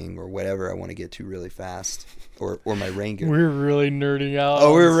webbing or whatever I want to get to really fast, or my rain gear. We're really nerding out.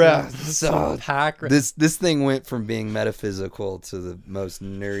 Oh, so hack. This thing went from being metaphysical to the most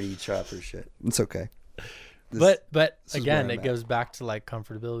nerdy chopper shit. It's okay. But again, it goes back to like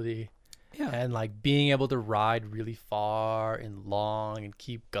comfortability, and like being able to ride really far and long and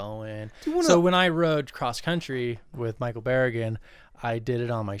keep going. So when I rode cross country with Michael Berrigan, I did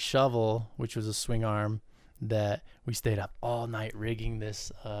it on my shovel, which was a swing arm that we stayed up all night rigging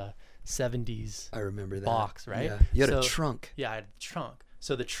this 70s. I remember that box, right? Yeah. You had a trunk. Yeah, I had a trunk.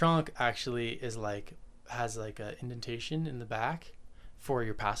 So the trunk actually has like a indentation in the back for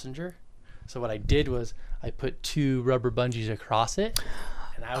your passenger. So what I did was I put 2 rubber bungees across it,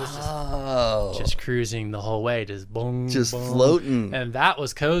 and I was just cruising the whole way, just boom, just boom, floating, and that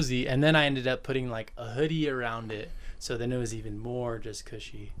was cozy. And then I ended up putting like a hoodie around it, so then it was even more just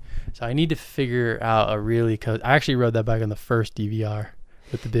cushy. So I need to figure out a really cozy. I actually rode that bike on the first DVR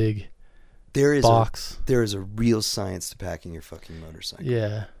with the big box. There is a real science to packing your fucking motorcycle.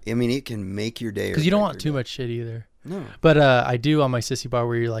 Yeah, I mean, it can make your day, because you don't want too much shit either. No, but I do on my sissy bar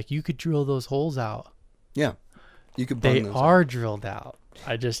where you're like, you could drill those holes out. Yeah, you could. They are drilled out.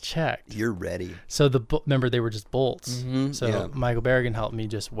 I just checked. You're ready. So remember they were just bolts. Mm-hmm. So Michael Berrigan helped me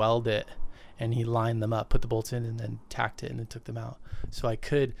just weld it, and he lined them up, put the bolts in, and then tacked it, and then took them out. So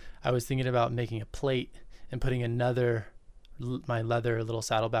I was thinking about making a plate and putting my leather little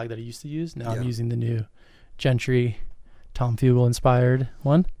saddlebag that I used to use. Now I'm using the new Gentry Tom Fugel inspired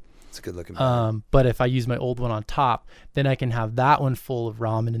one. It's a good looking bag. But if I use my old one on top, then I can have that one full of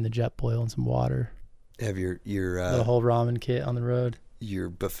ramen in the jet boil and some water. Have your the whole ramen kit on the road. Your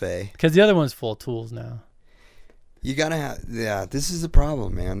buffet. Because the other one's full of tools now. You gotta have. Yeah, this is the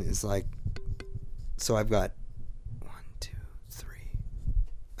problem, man. It's like, so I've got 1, 2, 3.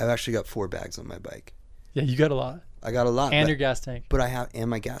 I've actually got 4 bags on my bike. Yeah, you got a lot. I got a lot. And your gas tank. But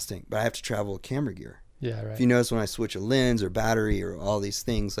my gas tank. But I have to travel with camera gear. Yeah, right. If you notice when I switch a lens or battery or all these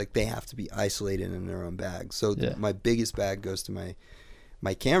things, like they have to be isolated in their own bag. So my biggest bag goes to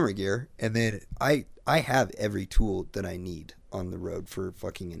my camera gear, and then I have every tool that I need on the road for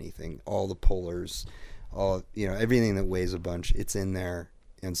fucking anything. All the pullers, everything that weighs a bunch, it's in there,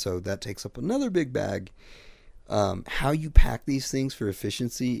 and so that takes up another big bag. How you pack these things for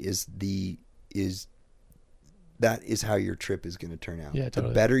efficiency that is how your trip is going to turn out. Yeah, totally.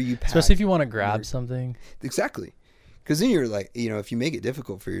 The better you pack. Especially if you want to grab something. Exactly. Because then you're like, if you make it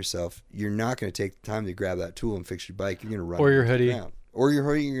difficult for yourself, you're not going to take the time to grab that tool and fix your bike. You're going to run. Or your hoodie. Or your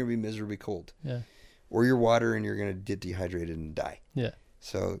hoodie, you're going to be miserably cold. Yeah. Or your water, and you're going to get dehydrated and die. Yeah.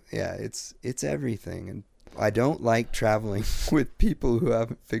 So, yeah, it's everything. And I don't like traveling with people who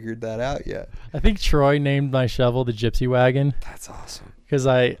haven't figured that out yet. I think Troy named my shovel the Gypsy Wagon. That's awesome. Because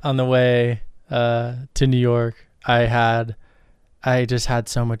on the way to New York, I just had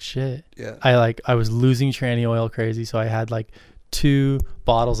so much shit. Yeah. I was losing tranny oil crazy, so I had like 2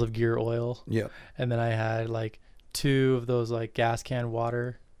 bottles of gear oil. Yeah. And then I had like 2 of those like gas can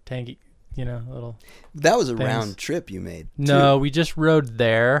water tanky, little. That was a things. round trip you made. No, we just rode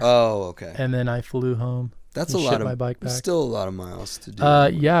there. Oh, okay. And then I flew home. That's a lot of my bike back. Still a lot of miles to do.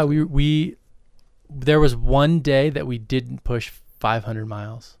 Yeah, we there was one day that we didn't push 500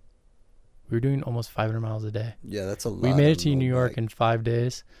 miles. We were doing almost 500 miles a day. Yeah, that's a lot. We made it to New York in 5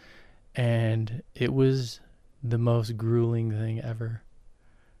 days, and it was the most grueling thing ever.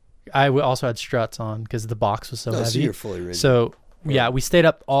 I also had struts on because the box was so heavy. So you're fully rigged. So, yeah, we stayed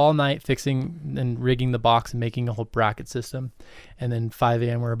up all night fixing and rigging the box and making a whole bracket system. And then 5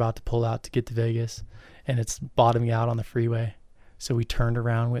 a.m. we're about to pull out to get to Vegas, and it's bottoming out on the freeway. So we turned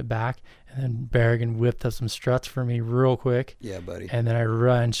around, went back, and then Berrigan whipped up some struts for me real quick. Yeah, buddy. And then I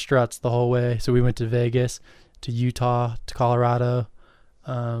ran struts the whole way. So we went to Vegas, to Utah, to Colorado.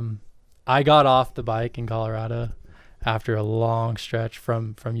 I got off the bike in Colorado after a long stretch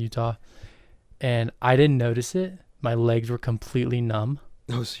from Utah, and I didn't notice it. My legs were completely numb,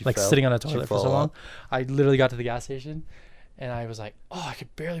 Oh, so like sitting on a toilet for so long. I literally got to the gas station, And I was like, oh, I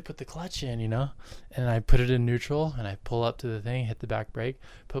could barely put the clutch in, you know? And I put it in neutral, and I pull up to the thing, hit the back brake,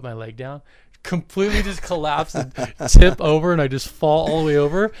 put my leg down, completely just collapse and tip over, and I just fall all the way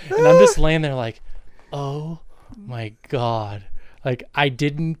over. And I'm just laying there like, oh, my God. Like, I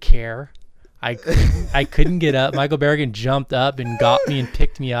didn't care. I couldn't get up. Michael Berrigan jumped up and got me and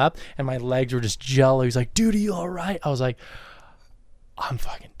picked me up, and my legs were just jello. He's like, dude, are you all right? I was like, I'm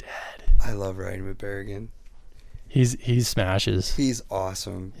fucking dead. I love riding with Berrigan. He smashes. He's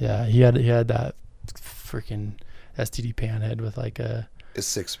awesome. Yeah, he had that freaking STD panhead with like a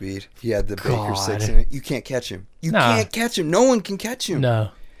 6-speed. He had the God. Baker 6 in it. You can't catch him. You can't catch him. No one can catch him.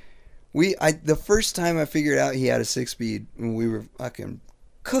 No. The first time I figured out he had a 6-speed when we were fucking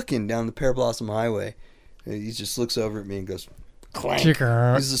cooking down the Pear Blossom Highway, he just looks over at me and goes, clank.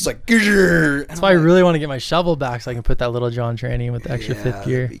 He's just like, that's why I really want to get my shovel back so I can put that little John tranny in with the extra fifth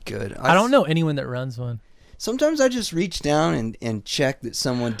gear. That'd be good. I don't know anyone that runs one. Sometimes I just reach down and check that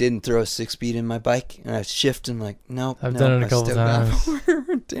someone didn't throw a 6-speed in my bike, and I shift and like, nope. I've done it a couple times.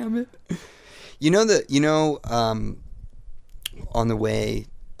 Damn it. On the way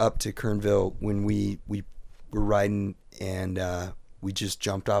up to Kernville when we were riding and we just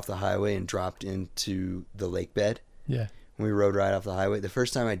jumped off the highway and dropped into the lake bed. Yeah. When we rode right off the highway. The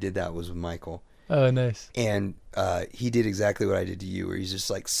first time I did that was with Michael. Oh, nice. And he did exactly what I did to you, where he's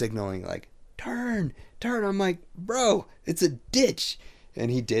just like signaling like, turn. I'm like, bro, it's a ditch. And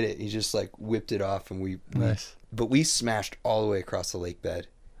he did it. He just like whipped it off, and nice. But we smashed all the way across the lake bed.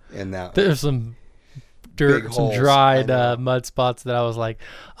 And there's some dirt, some dried mud spots that I was like,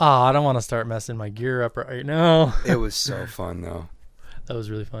 I don't want to start messing my gear up right now. It was so fun though. That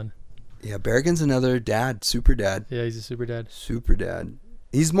was really fun. Yeah, Berrigan's another dad, super dad. Yeah, he's a super dad. Super dad.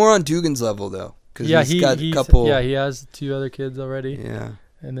 He's more on Dugan's level though, because he's got a couple. Yeah, he has 2 other kids already. Yeah.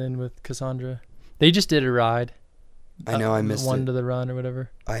 And then with Cassandra, they just did a ride. I know, I missed one it. to the run or whatever.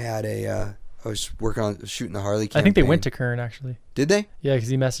 I had I was working on shooting the Harley campaign. I think they went to Kern actually. Did they? Yeah, because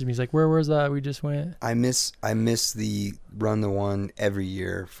he messaged me. He's like, "Where was that? We just went." I miss the run the one every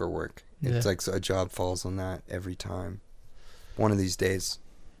year for work. It's like a job falls on that every time. One of these days.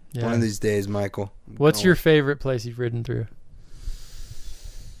 Yeah. One of these days, Michael. What's your favorite place you've ridden through?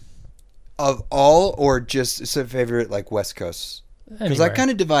 Of all, or just it's a favorite like West Coast? Because I kind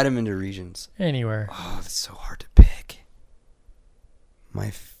of divide them into regions. Anywhere. Oh, that's so hard to pick. My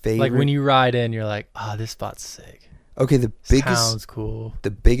favorite. Like when you ride in, you're like, this spot's sick. Okay, This town's cool.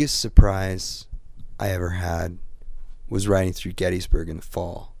 The biggest surprise I ever had was riding through Gettysburg in the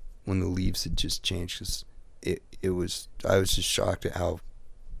fall when the leaves had just changed. Cause I was just shocked at how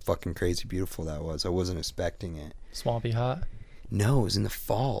fucking crazy beautiful that was. I wasn't expecting it. Swampy hot? No, it was in the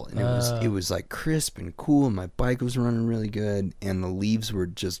fall, and it was like crisp and cool, and my bike was running really good, and the leaves were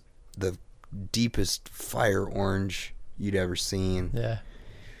just the deepest fire orange you'd ever seen. Yeah.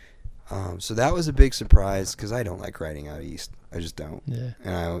 So that was a big surprise because I don't like riding out east. I just don't. Yeah.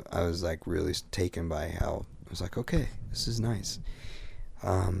 And I was like really taken by how I was like, okay, this is nice.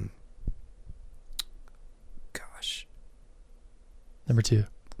 Gosh. Number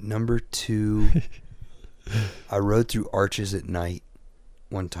two. I rode through Arches at night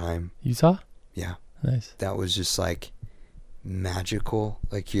one time. Utah? Yeah. Nice. That was just like magical.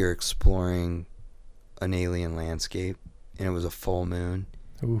 Like you're exploring an alien landscape, and it was a full moon.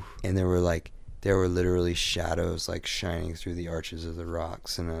 Oof. And there were literally shadows like shining through the arches of the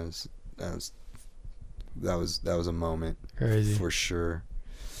rocks, and that was a moment. Crazy. For sure.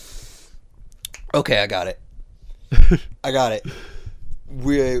 Okay, I got it.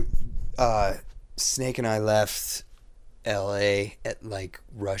 We Snake and I left LA at like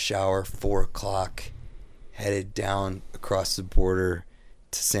rush hour 4:00, headed down across the border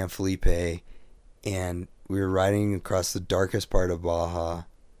to San Felipe, and we were riding across the darkest part of Baja,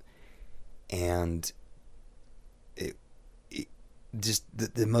 and it just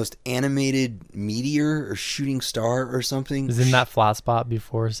the most animated meteor or shooting star or something. Is in that flat spot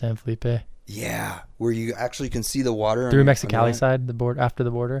before San Felipe? Yeah, where you actually can see the water through Mexicali side, the border after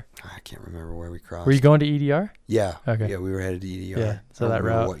the border. I can't remember where we crossed. Were you going to EDR? Yeah. Okay. Yeah, we were headed to EDR. Yeah, so I don't that remember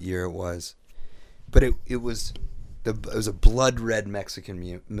route. what year it was, but it was a blood red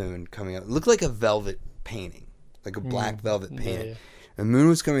Mexican moon coming up. It looked like a velvet painting, like a black velvet painting. Yeah. The moon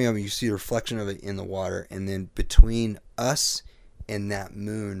was coming up, and you see the reflection of it in the water, and then between us and that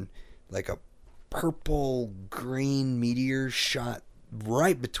moon, like a purple green meteor shot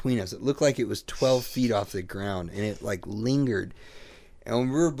right between us. It looked like it was 12 feet off the ground, and it like lingered, and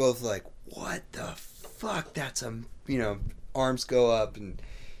we were both like, what the fuck? That's arms go up, and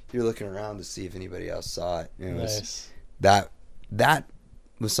you're looking around to see if anybody else saw it. And it was nice. that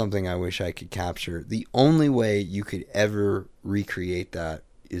was something I wish I could capture. The only way you could ever recreate that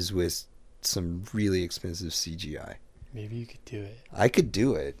is with some really expensive CGI. Maybe you could do it. I could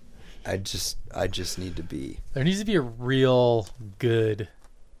do it. I just need to be. There needs to be a real good,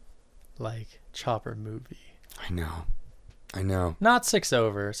 like, chopper movie. I know. Not 6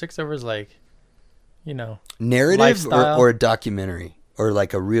 Over. 6 Over is like, narrative or a documentary or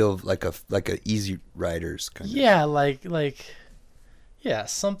like a real like a Easy Riders kind of. Yeah, like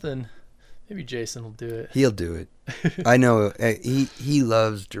something. Maybe Jason will do it. He'll do it. I know he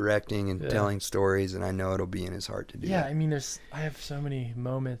loves directing and telling stories, and I know it'll be in his heart to do. Yeah, that. I mean, I have so many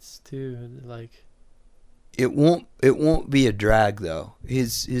moments too. Like, it won't be a drag though.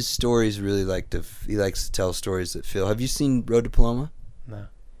 His stories really he likes to tell stories that feel. Have you seen Road to Paloma? No.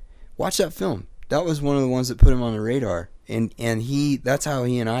 Watch that film. That was one of the ones that put him on the radar, and that's how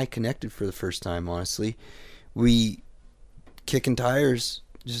he and I connected for the first time. Honestly, we kicking tires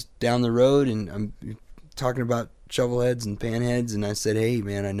just down the road, and I'm talking about shovelheads and panheads, and I said, "Hey,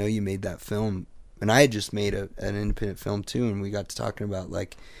 man, I know you made that film," and I had just made an independent film too, and we got to talking about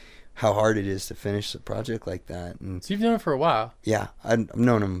like how hard it is to finish a project like that. And so you've known him for a while. Yeah, I've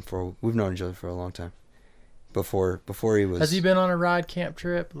known him we've known each other for a long time. Before he was. Has he been on a ride camp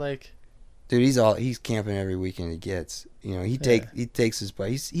trip? Like, dude, he's camping every weekend he gets. He takes his bike.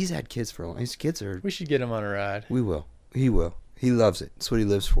 He's had kids for a long. His kids are. We should get him on a ride. We will. He will. He loves it. It's what he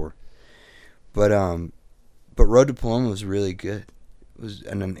lives for. But Road to Paloma was really good. It was,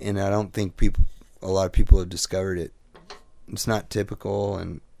 and I don't think a lot of people have discovered it. It's not typical,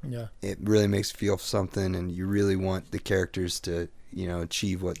 and it really makes you feel something, and you really want the characters to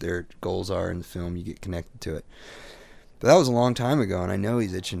achieve what their goals are in the film. You get connected to it. But that was a long time ago, and I know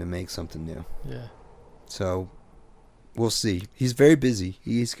he's itching to make something new. Yeah. So we'll see. He's very busy.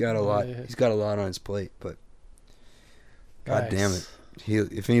 He's got a lot. Yeah. He's got a lot on his plate, but. God nice. damn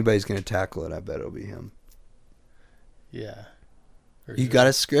it. If anybody's going to tackle it, I bet it'll be him. Yeah. You got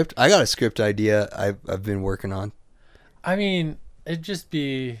a script? I got a script idea I've been working on. I mean, it'd just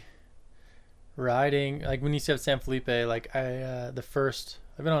be riding. Like when you said San Felipe, like I've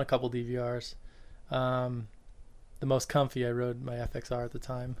been on a couple DVRs. The most comfy, I rode my FXR at the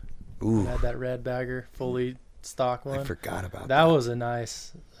time. Ooh. I had that red bagger, fully stock one. I forgot about that. That was a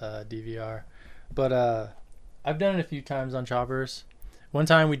nice DVR. But I've done it a few times on choppers. One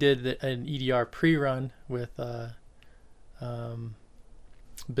time we did an EDR pre-run with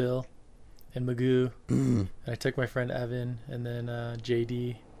Bill and Magoo. And I took my friend Evan and then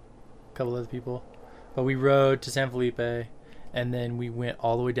JD, a couple other people. But we rode to San Felipe, and then we went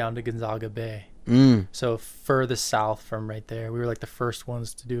all the way down to Gonzaga Bay. So furthest south from right there. We were like the first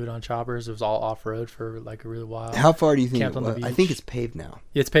ones to do it on choppers. It was all off-road for like a really while. How far do you think Camped it on the was? I beach. think it's paved now.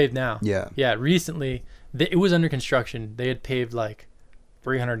 It's paved now. Yeah. Yeah, recently. It was under construction. They had paved like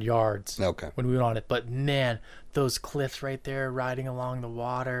 300 yards when we went on it. But man, those cliffs right there, riding along the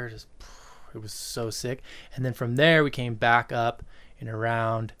water, it was so sick. And then from there, we came back up and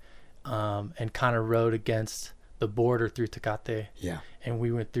around and kind of rode against the border through Tecate. Yeah. And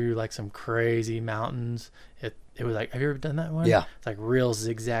we went through like some crazy mountains. It was like, have you ever done that one? Yeah. It's like real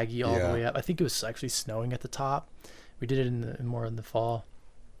zigzaggy all the way up. I think it was actually snowing at the top. We did it more in the fall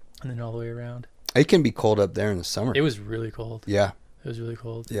and then all the way around. It can be cold up there in the summer. It was really cold. Yeah. It was really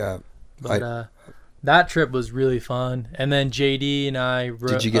cold. Yeah. But that trip was really fun. And then JD and I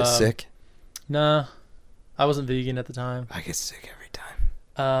rode. Did you get sick? Nah. I wasn't vegan at the time. I get sick every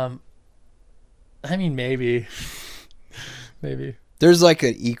time. I mean, maybe. Maybe. There's like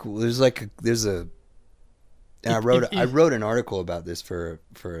and I wrote an article about this for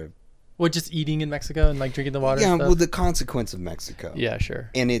What, just eating in Mexico and like drinking the water? Yeah, and stuff? well, the consequence of Mexico. Yeah, sure.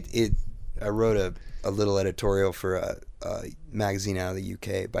 And I wrote a little editorial for a magazine out of the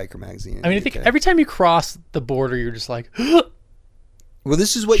UK, biker magazine. I mean, I think every time you cross the border, you're just like, well,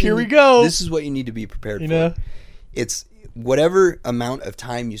 this is what here we go. This is what you need to be prepared for. Know? It's whatever amount of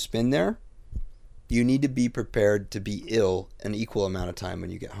time you spend there, you need to be prepared to be ill an equal amount of time when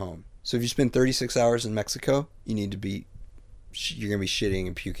you get home. So if you spend 36 hours in Mexico, you're going to be shitting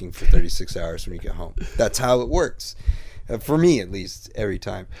and puking for 36 hours when you get home. That's how it works. For me, at least, every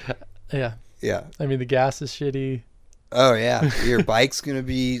time. Yeah. Yeah. I mean, the gas is shitty. Oh, yeah. Your bike's going to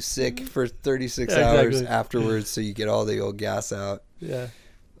be sick for 36 hours afterwards, so you get all the old gas out. Yeah.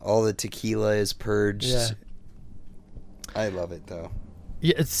 All the tequila is purged. Yeah. I love it, though.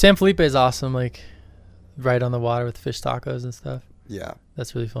 Yeah, San Felipe is awesome, like right on the water with fish tacos and stuff. Yeah.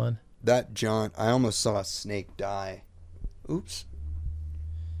 That's really fun. That jaunt, I almost saw a snake die. Oops.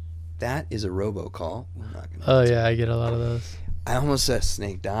 That is a robocall. Yeah, I get a lot of those. I almost saw a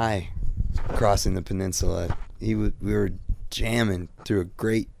snake die crossing the peninsula. We were jamming through a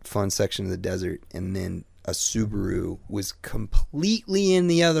great fun section of the desert, and then a Subaru was completely in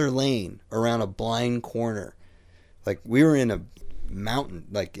the other lane around a blind corner. Like, we were in a mountain,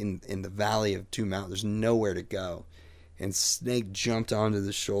 like in the valley of two mountains. There's nowhere to go. And Snake jumped onto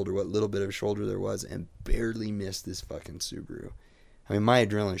the shoulder, what little bit of shoulder there was, and barely missed this fucking Subaru. I mean, my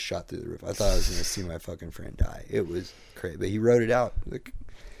adrenaline shot through the roof. I thought I was going to see my fucking friend die. It was crazy. But he rode it out. Like,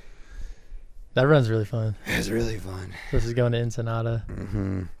 that run's really fun. it was really fun. This is going to Ensenada.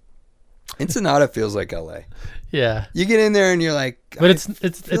 Mm-hmm. Ensenada feels like LA. Yeah. You get in there and you're like, but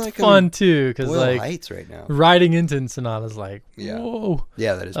it's like fun too, because like Heights right now. Riding into Ensenada is like, yeah. Whoa.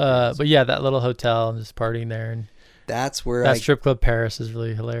 Yeah, that is. But yeah, that little hotel and just partying there, and that's where that strip club Paris is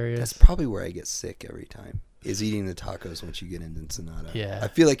really hilarious. That's probably where I get sick every time. Is eating the tacos once you get into Ensenada. Yeah. I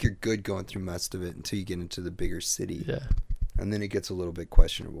feel like you're good going through most of it until you get into the bigger city. Yeah. And then it gets a little bit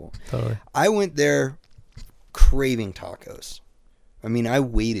questionable. Totally. I went there craving tacos. I mean, I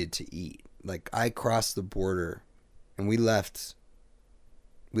waited to eat. Like, I crossed the border and we left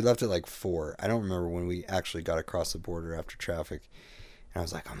at like 4. I don't remember when we actually got across the border after traffic. And I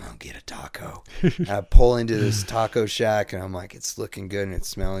was like, I'm going to get a taco. And I pull into this taco shack and I'm like, it's looking good and it's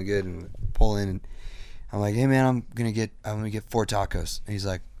smelling good. And pull in and I'm like, hey man, I'm gonna get 4 tacos. And he's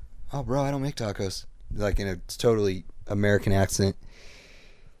like, oh bro, I don't make tacos. Like, in a totally American accent.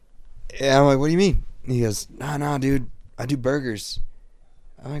 And I'm like, what do you mean? And he goes, nah, dude, I do burgers.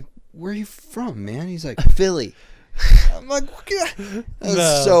 I'm like, where are you from, man? He's like, Philly. I'm like, I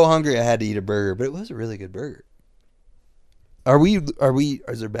was so hungry I had to eat a burger, but it was a really good burger.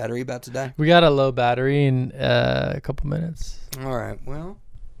 Is there battery about to die? We got a low battery in a couple minutes. All right, well,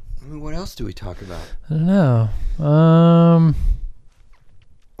 I mean, what else do we talk about? I don't know.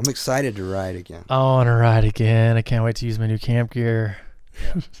 I'm excited to ride again. I want to ride again. I can't wait to use my new camp gear.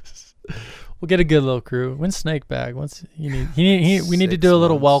 Yeah. We'll get a good little crew. When's Snake back? Once we need to do a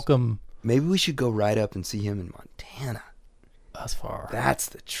little welcome. Maybe we should go ride up and see him in Montana. That's far. That's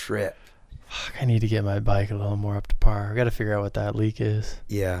the trip. Fuck, I need to get my bike a little more up to par. I got to figure out what that leak is.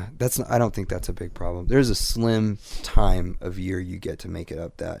 Yeah, I don't think that's a big problem. There's a slim time of year you get to make it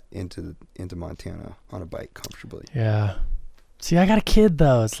up that into Montana on a bike comfortably. Yeah. See, I got a kid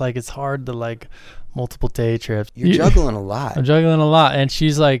though. It's like, it's hard to like multiple day trips. You're juggling a lot. I'm juggling a lot, and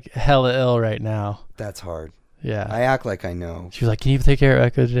she's like hella ill right now. That's hard. Yeah. I act like I know. She was like, can you take care of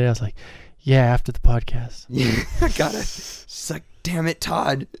Echo today? I was like, yeah, after the podcast. Yeah, I got it. She's like, damn it,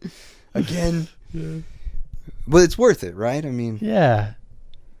 Todd. Again. Yeah. Well, it's worth it, right? I mean, yeah.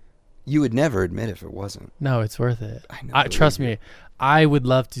 You would never admit if it wasn't. No, it's worth it. I know. Trust me, I would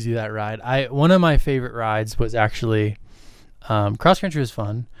love to do that ride. One of my favorite rides was actually cross country was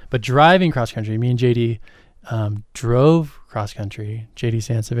fun, but driving cross country, me and JD drove cross country. JD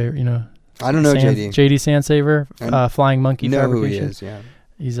Sandsaver, you know. I don't know JD. JD Sandsaver, Flying Monkey know Fabrication. Who he is, yeah.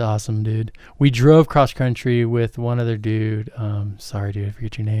 He's awesome, dude. We drove cross country with one other dude. Sorry, dude, I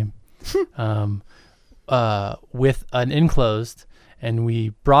forget your name. With an enclosed, and we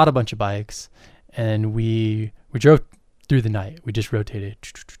brought a bunch of bikes, and we drove through the night. We just rotated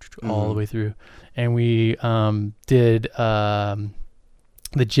all the way through, and we did the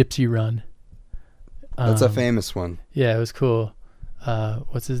Gypsy Run. That's a famous one. Yeah, it was cool.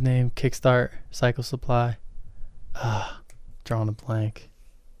 What's his name? Kickstart Cycle Supply. Drawing a blank.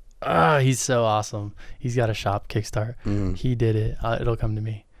 He's so awesome. He's got a shop, Kickstart. He did it. It'll come to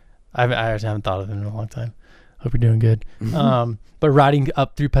me. I haven't thought of him in a long time. Hope you're doing good. But riding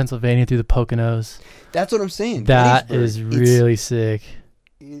up through Pennsylvania through the Poconos. That's what I'm saying. That is really sick.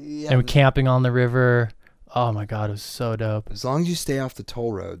 Yeah, and camping on the river. Oh my God, it was so dope. As long as you stay off the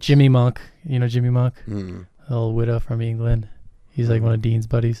toll roads. Jimmy Monk. You know Jimmy Monk? Mm. A little widow from England. He's like one of Dean's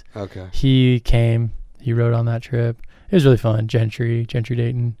buddies. Okay. He came. He rode on that trip. It was really fun. Gentry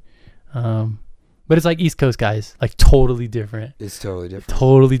Dayton. But it's like East Coast guys, like totally different. It's totally different.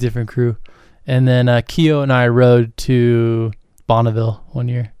 Totally different crew. And then Keo and I rode to Bonneville one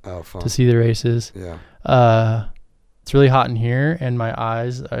year fun. To see the races. Yeah. It's really hot in here, and my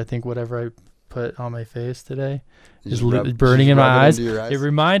eyes, I think whatever I put on my face today is burning in my eyes. It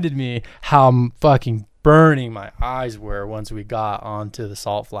reminded me how fucking burning my eyes were once we got onto the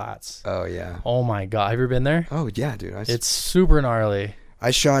salt flats. Oh, yeah. Oh, my God. Have you ever been there? Oh, yeah, dude. It's super gnarly.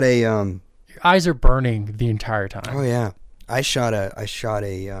 I shot a... Your eyes are burning the entire time. Oh, yeah. I shot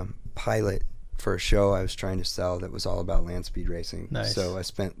a pilot for a show I was trying to sell that was all about land speed racing. Nice. So I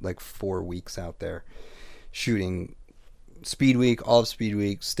spent like 4 weeks out there shooting Speed Week, all of Speed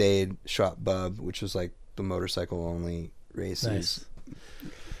Week, stayed, shot Bub, which was like the motorcycle only races.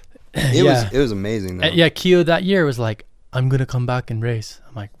 Nice. It was amazing though. Yeah, Keo that year was like, I'm gonna come back and race.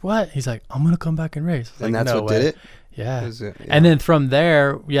 I'm like, what? He's like, I'm gonna come back and race. And that's what did it? Yeah. Yeah. And then from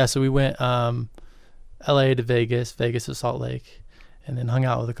there, so we went LA to Vegas to Salt Lake, and then hung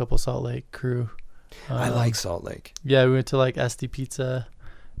out with a couple Salt Lake crew. I like Salt Lake. Yeah, we went to like SD Pizza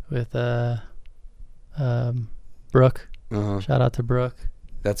with Brooke. Shout out to Brooke.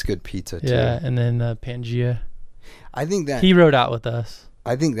 That's good pizza too. Yeah, and then Pangea. I think that he rode out with us.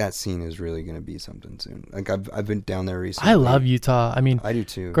 I think that scene is really going to be something soon. Like I've been down there recently. I love Utah. I mean, I do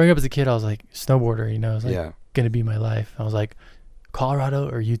too. Growing up as a kid, I was like snowboarder. It was like yeah. going to be my life. I was like Colorado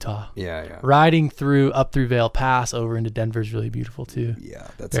or Utah. Yeah. Riding up through Vail Pass over into Denver is really beautiful too. Yeah,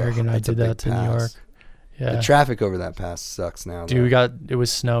 that's Bergen. I did that to pass. New York. Yeah. The traffic over that pass sucks now. Dude, it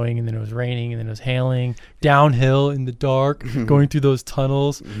was snowing, and then it was raining, and then it was hailing, downhill in the dark, going through those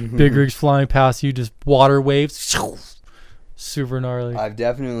tunnels, big rigs flying past you, just water waves, super gnarly. I've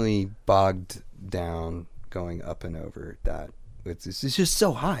definitely bogged down going up and over that. It's just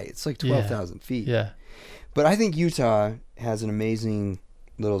so high. It's like 12,000 feet. Yeah. But I think Utah has an amazing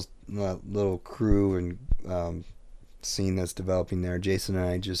little crew and scene that's developing there. Jason and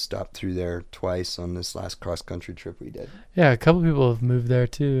I just stopped through there twice on this last cross-country trip we did. Yeah, a couple people have moved there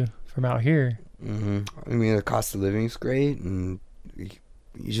too from out here. I mean, the cost of living is great, and you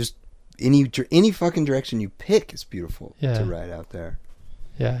just any fucking direction you pick is beautiful to ride out there.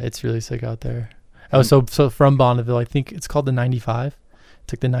 Yeah, it's really sick out there. So from Bonneville, I think it's called the 95.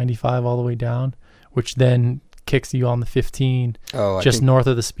 Took the 95 all the way down, which then kicks you on the 15 just north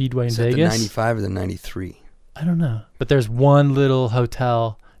of the Speedway in Vegas. The 95 or the 93? I don't know. But there's one little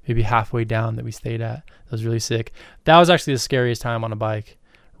hotel maybe halfway down that we stayed at. That was really sick. That was actually the scariest time on a bike.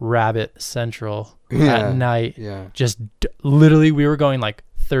 Rabbit Central at night. Yeah. Just literally we were going like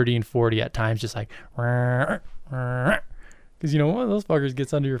 30 and 40 at times, just like because one of those fuckers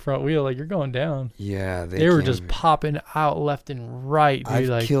gets under your front wheel, like you're going down. Yeah. They were just popping out left and right, dude.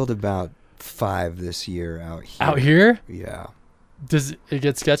 I've killed about 5 this year out here. Out here? Yeah. Does it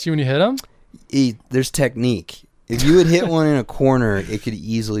get sketchy when you hit them? There's technique. If you would hit one in a corner, it could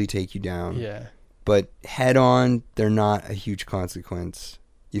easily take you down. Yeah. But head on, they're not a huge consequence.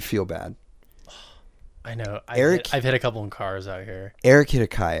 You feel bad. I know. I've hit a couple in cars out here. Eric hit a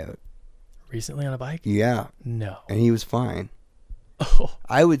coyote. Recently on a bike? Yeah. No. And he was fine. Oh.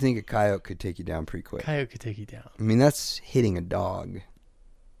 I would think a coyote could take you down pretty quick. Coyote could take you down. I mean, that's hitting a dog.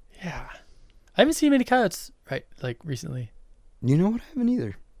 Yeah. I haven't seen many coyotes, recently. You know what? I haven't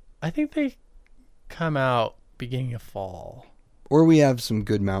either. I think they come out beginning of fall. Or we have some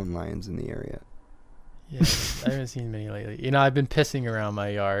good mountain lions in the area. Yeah, I haven't seen many lately. I've been pissing around my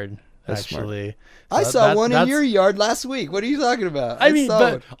yard, That's actually. I saw one in your yard last week. What are you talking about?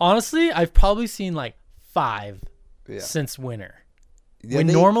 But honestly, I've probably seen like 5 since winter. Yeah,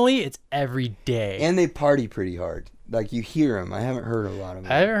 normally it's every day. And they party pretty hard. Like, you hear them. I haven't heard a lot of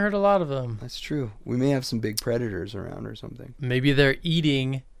them. I haven't heard a lot of them. That's true. We may have some big predators around or something. Maybe they're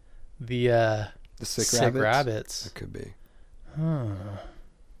eating the sick rabbits. That could be. Huh.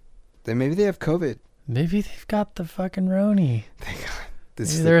 Maybe they have COVID. Maybe they've got the fucking Roni. Maybe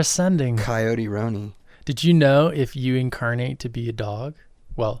they're ascending. Coyote Roni. Did you know if you incarnate to be a dog,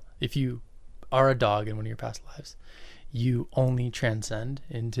 well, if you are a dog in one of your past lives, you only transcend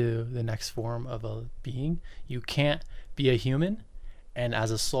into the next form of a being? You can't be a human and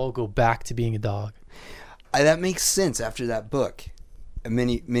as a soul go back to being a dog. That makes sense after that book,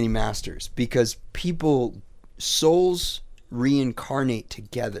 Many Masters, because souls reincarnate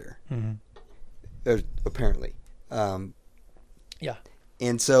together. Mm-hmm. Apparently. Yeah.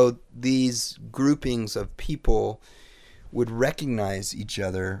 And so these groupings of people would recognize each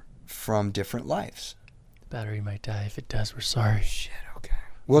other from different lives. The battery might die. If it does, we're sorry. Shit, okay.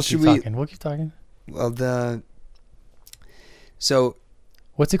 Well, We'll keep talking. Well, so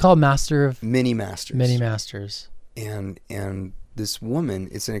what's it called? Many Masters. Many Masters. And this woman,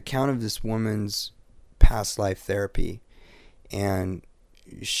 it's an account of this woman's past life therapy, and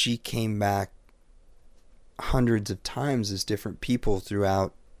she came back hundreds of times as different people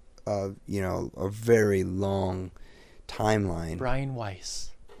throughout a very long timeline. Brian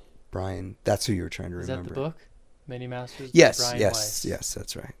Weiss. Brian, that's who you were trying to remember. Is that the book? Many Masters? Yes, Brian Weiss. Yes,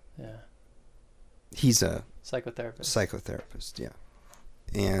 that's right. Yeah. He's a psychotherapist, yeah.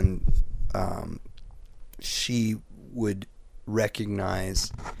 And she would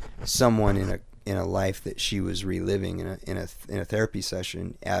recognize someone in a life that she was reliving in a therapy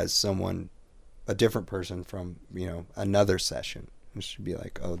session as someone, a different person from another session. And she'd be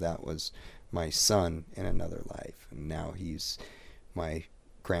like, "Oh, that was my son in another life, and now he's my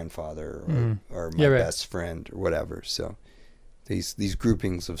grandfather or my best friend or whatever." So these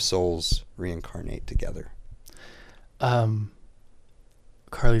groupings of souls reincarnate together.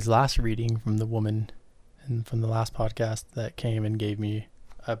 Carly's last reading from the woman and from the last podcast that came and gave me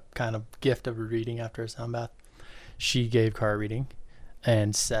a kind of gift of a reading after a sound bath. She gave Carr a reading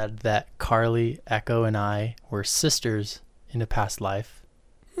and said that Carly, Echo, and I were sisters in a past life,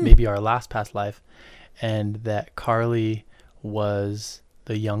 maybe our last past life, and that Carly was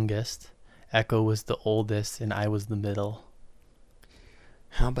the youngest, Echo was the oldest, and I was the middle.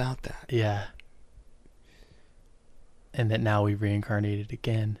 How about that? Yeah. And that now we reincarnated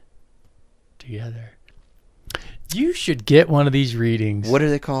again together. You should get one of these readings. What are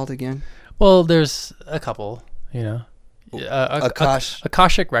they called again? Well, there's a couple, you know.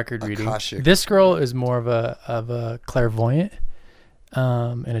 Akashic record reading. Akashic. This girl is more of a clairvoyant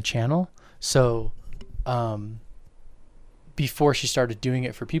in a channel. So before she started doing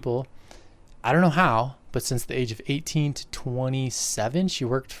it for people, I don't know how, but since the age of 18 to 27, she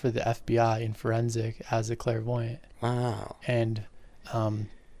worked for the FBI in forensic as a clairvoyant. Wow. And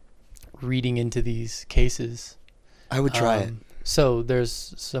reading into these cases. I would try it. So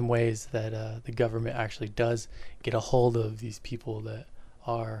there's some ways that the government actually does get a hold of these people that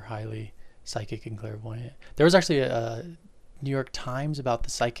are highly psychic and clairvoyant. There was actually a New York Times about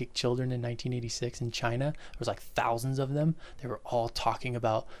the psychic children in 1986 in China. There was like thousands of them. They were all talking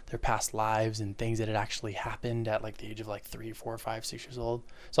about their past lives and things that had actually happened at like the age of like 3, 4, 5, 6 years old.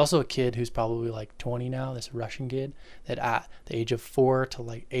 There's also a kid who's probably like 20 now, this Russian kid, that at the age of 4 to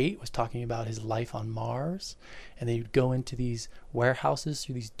like 8 was talking about his life on Mars. And they would go into these warehouses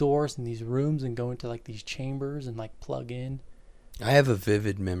through these doors and these rooms and go into like these chambers and like plug in. I have a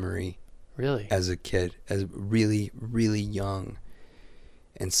vivid memory. Really? As a kid, as really, really young,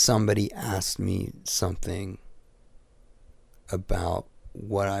 and somebody asked me something about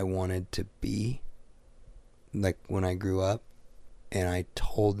what I wanted to be, like when I grew up, and I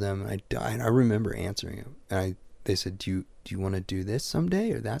told them, I remember answering them, and they said, do you want to do this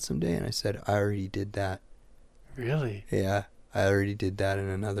someday or that someday? And I said, I already did that. Really? Yeah, I already did that in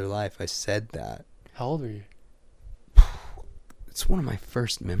another life. I said that. How old were you? It's one of my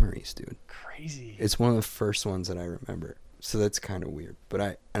first memories, dude. Crazy. It's one of the first ones that I remember. So that's kind of weird. But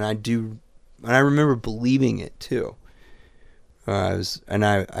I remember believing it too. I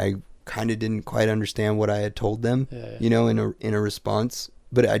kind of didn't quite understand what I had told them, you know, in a response.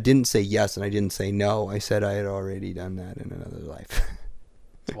 But I didn't say yes and I didn't say no. I said I had already done that in another life.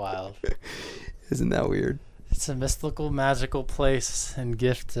 It's wild. Isn't that weird? It's a mystical, magical place and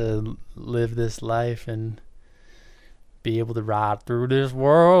gift to live this life and be able to ride through this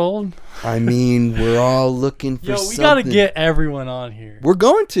world. I mean, we're all looking for something. We gotta get everyone on here. We're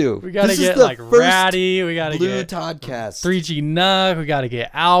going to. We gotta get like Ratty. We gotta Blue get Toddcast. 3G Nuck. We gotta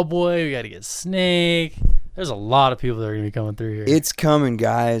get Owlboy. We gotta get Snake. There's a lot of people that are gonna be coming through here. It's coming,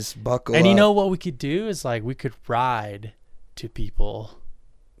 guys. Buckle up. And you know what we could do is like we could ride to people.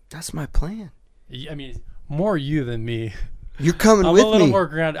 That's my plan. I mean, more you than me. You're coming with me. I'm a little more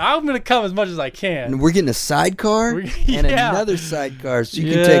grounded. I'm going to come as much as I can. And we're getting a sidecar and another sidecar. So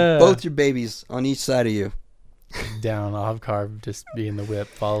you can take both your babies on each side of you. Down. I'll have Carb just be in the whip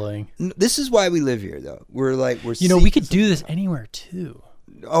following. This is why we live here, though. We're we could do this anywhere, too.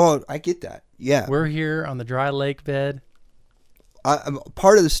 Oh, I get that. Yeah. We're here on the dry lake bed.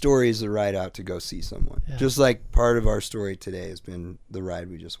 Part of the story is the ride out to go see someone. Yeah. Just like part of our story today has been the ride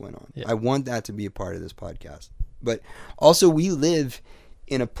we just went on. Yeah. I want that to be a part of this podcast. But also we live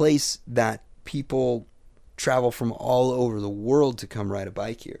in a place that people travel from all over the world to come ride a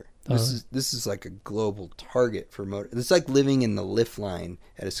bike here. This is like a global target for motor. It's like living in the lift line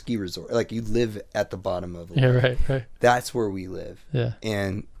at a ski resort. Like you live at the bottom of it. Right. That's where we live. Yeah.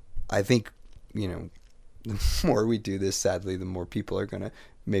 And I think, you know, the more we do this, sadly, the more people are going to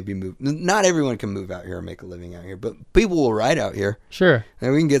maybe move. Not everyone can move out here and make a living out here, but people will ride out here. Sure.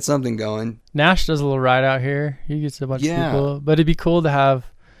 And we can get something going. Nash does a little ride out here. He gets a bunch of people. But it'd be cool to have,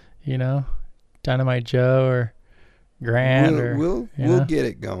 you know, Dynamite Joe or Grant. We'll get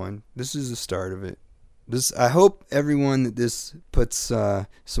it going. This is the start of it. I hope everyone that this puts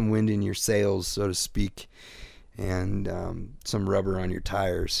some wind in your sails, so to speak, and some rubber on your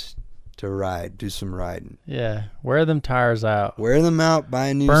tires to do some riding. Yeah, wear them tires out. Wear them out, buy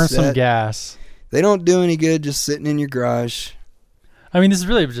a new Burn set. some gas. They don't do any good just sitting in your garage. I mean, this is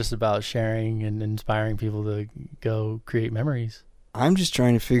really just about sharing and inspiring people to go create memories. I'm just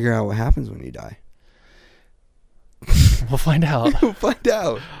trying to figure out what happens when you die. We'll find out. We'll find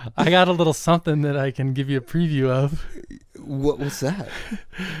out. I got a little something that I can give you a preview of. What's that?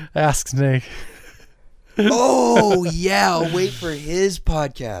 Ask Snake. Oh, yeah. I'll wait for his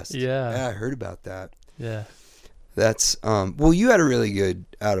podcast. Yeah, I heard about that. Yeah. That's, well, you had a really good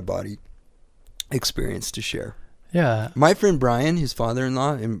out-of-body experience to share. Yeah. My friend Brian, his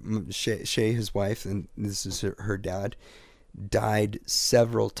father-in-law, and Shay, his wife, and this is her dad, died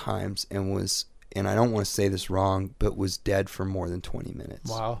several times and I don't want to say this wrong, but was dead for more than 20 minutes.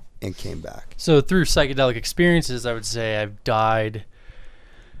 Wow. And came back. So through psychedelic experiences, I would say I've died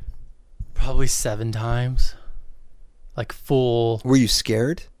probably 7 times. Like full. Were you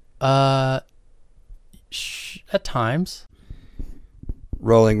scared? At times.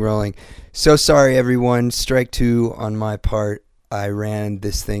 Rolling. So sorry, everyone. Strike 2 on my part. I ran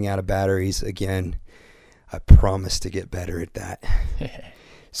this thing out of batteries again. I promise to get better at that.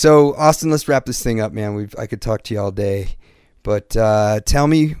 So, Austin, let's wrap this thing up, man. I could talk to you all day. But tell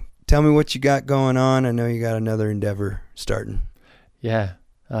me what you got going on. I know you got another endeavor starting. Yeah.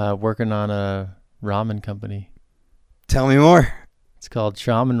 Working on a ramen company. Tell me more. It's called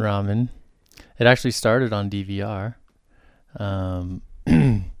Shaman Ramen. It actually started on DVR.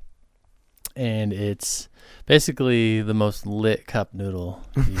 And it's basically the most lit cup noodle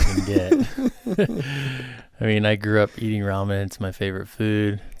you can get. I mean, I grew up eating ramen. It's my favorite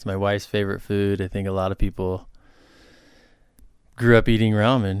food. It's my wife's favorite food. I think a lot of people grew up eating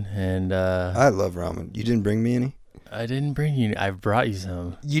ramen. And I love ramen. You didn't bring me any? I didn't bring you. I brought you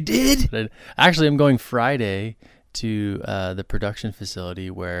some. You did? Actually, I'm going Friday to the production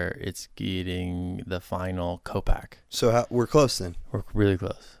facility where it's getting the final co-pack. So we're close then. We're really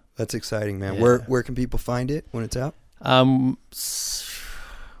close. That's exciting, man. Yeah. Where can people find it when it's out?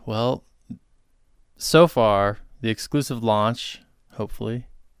 Well, so far the exclusive launch, hopefully,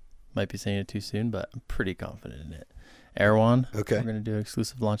 might be saying it too soon, but I'm pretty confident in it. Erewhon. Okay. We're going to do an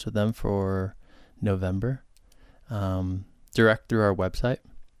exclusive launch with them for November. Direct through our website,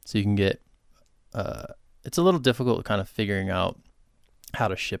 so you can get. It's a little difficult kind of figuring out how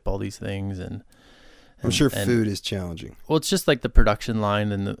to ship all these things, and I'm sure food is challenging. Well, it's just like the production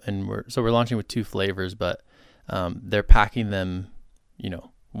line, and we're launching with 2 flavors, but they're packing them,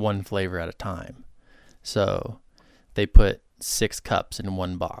 one flavor at a time. So they put 6 cups in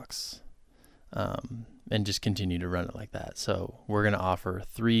one box, and just continue to run it like that. So we're gonna offer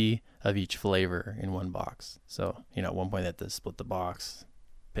 3 of each flavor in one box. So at one point they have to split the box,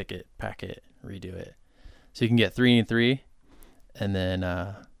 pick it, pack it, redo it. So you can get 3 and 3, and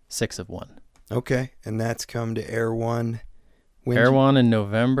then 6 of one. Okay, and that's come to Erewhon. Erewhon in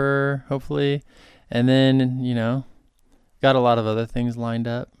November, hopefully. And then, got a lot of other things lined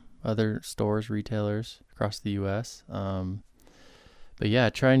up, other stores, retailers across the U.S. But yeah,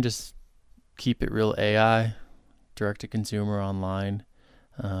 try and just keep it real AI, direct-to-consumer online,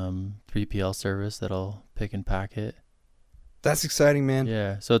 3PL service that'll pick and pack it. That's exciting, man.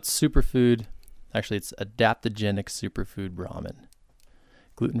 Yeah, so it's superfood. Actually, it's adaptogenic superfood ramen.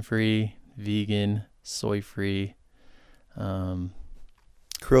 Gluten-free, vegan, soy-free,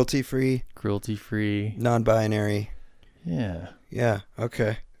 cruelty-free, non-binary. Yeah.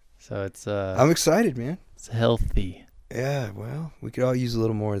 Okay. So it's I'm excited, man. It's healthy. Yeah. Well, we could all use a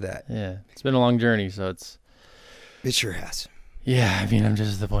little more of that. Yeah. It's been a long journey, so it sure has. Yeah. I mean, I'm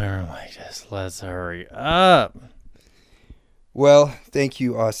just at the point where I'm like, just let's hurry up. Well, thank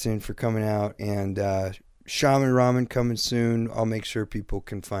you, Austin, for coming out, and Shaman Ramen coming soon. I'll make sure people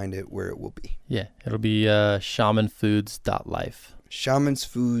can find it where it will be. Yeah, it'll be shamanfoods.life.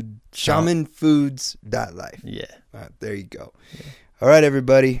 Shamanfoods.life. Yeah. There you go. Yeah. All right,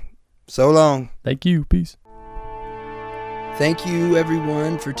 everybody. So long. Thank you. Peace. Thank you,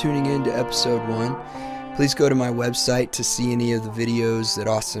 everyone, for tuning in to episode 1. Please go to my website to see any of the videos that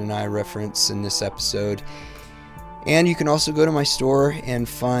Austin and I reference in this episode. And you can also go to my store and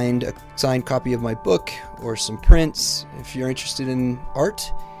find a signed copy of my book or some prints if you're interested in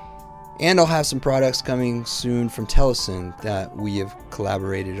art. And I'll have some products coming soon from Tellison that we have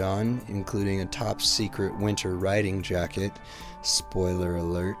collaborated on, including a top secret winter riding jacket, spoiler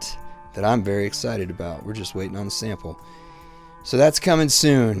alert, that I'm very excited about. We're just waiting on the sample. So that's coming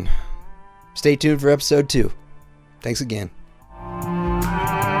soon. Stay tuned for episode 2. Thanks again.